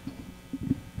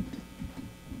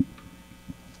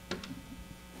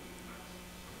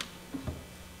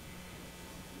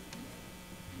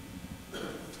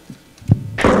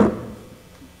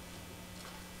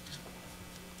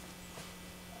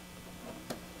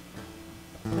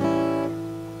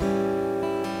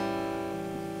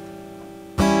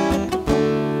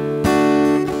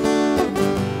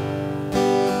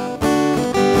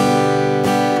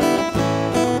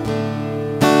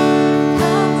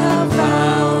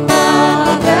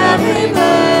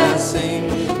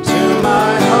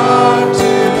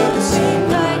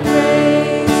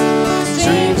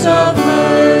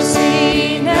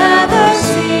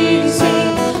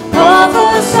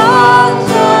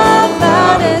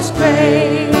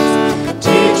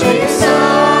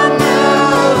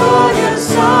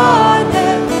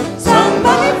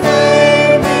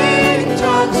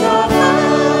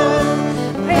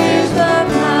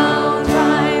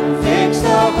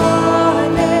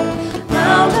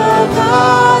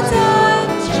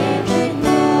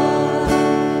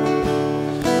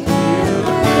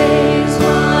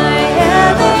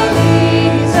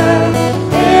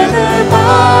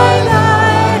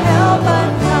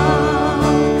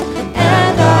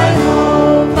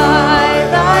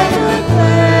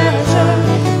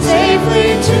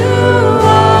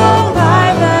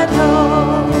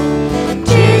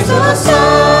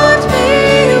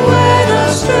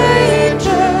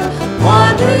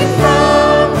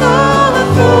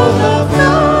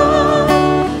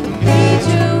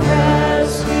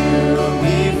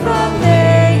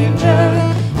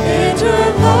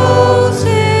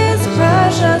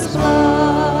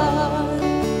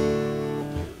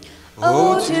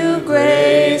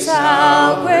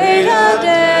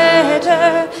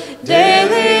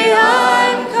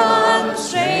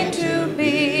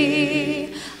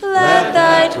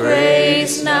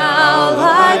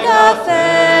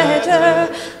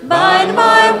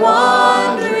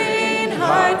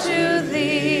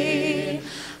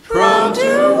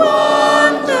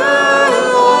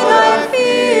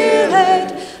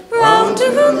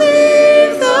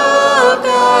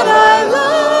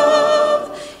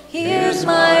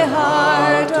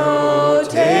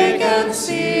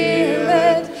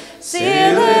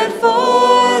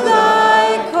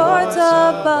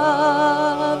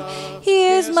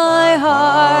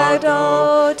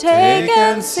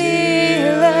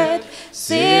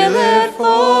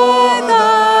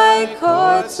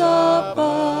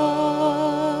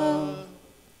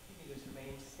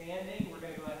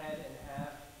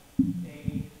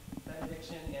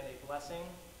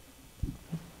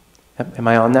 Am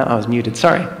I on now? I was muted.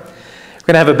 Sorry. We're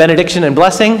going to have a benediction and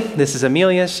blessing. This is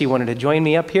Amelia. She wanted to join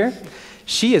me up here.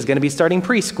 She is going to be starting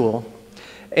preschool.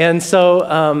 And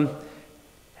so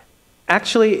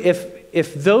actually,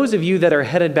 if those of you that are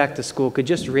headed back to school could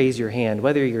just raise your hand,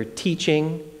 whether you're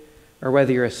teaching or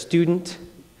whether you're a student,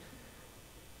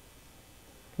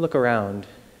 look around.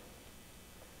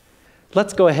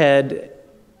 Let's go ahead.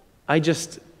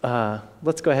 Let's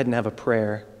go ahead and have a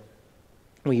prayer.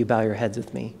 Will you bow your heads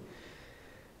with me?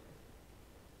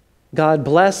 God,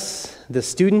 bless the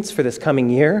students for this coming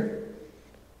year.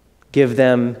 Give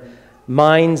them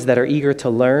minds that are eager to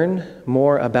learn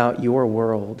more about your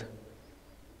world.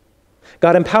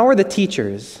 God, empower the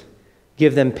teachers.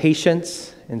 Give them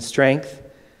patience and strength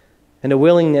and a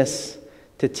willingness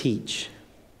to teach.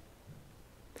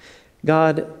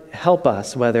 God, help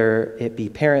us, whether it be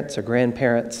parents or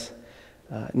grandparents,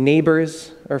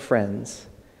 neighbors or friends,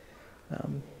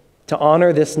 to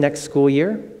honor this next school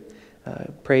year.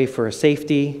 Pray for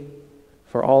safety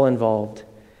for all involved.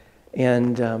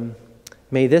 And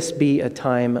may this be a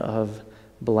time of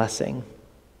blessing.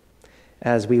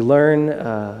 As we learn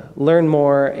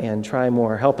more and try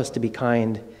more, help us to be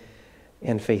kind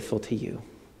and faithful to you.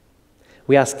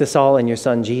 We ask this all in your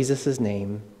Son, Jesus'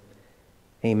 name.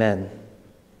 Amen.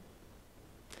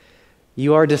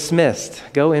 You are dismissed.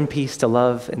 Go in peace to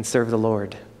love and serve the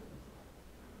Lord.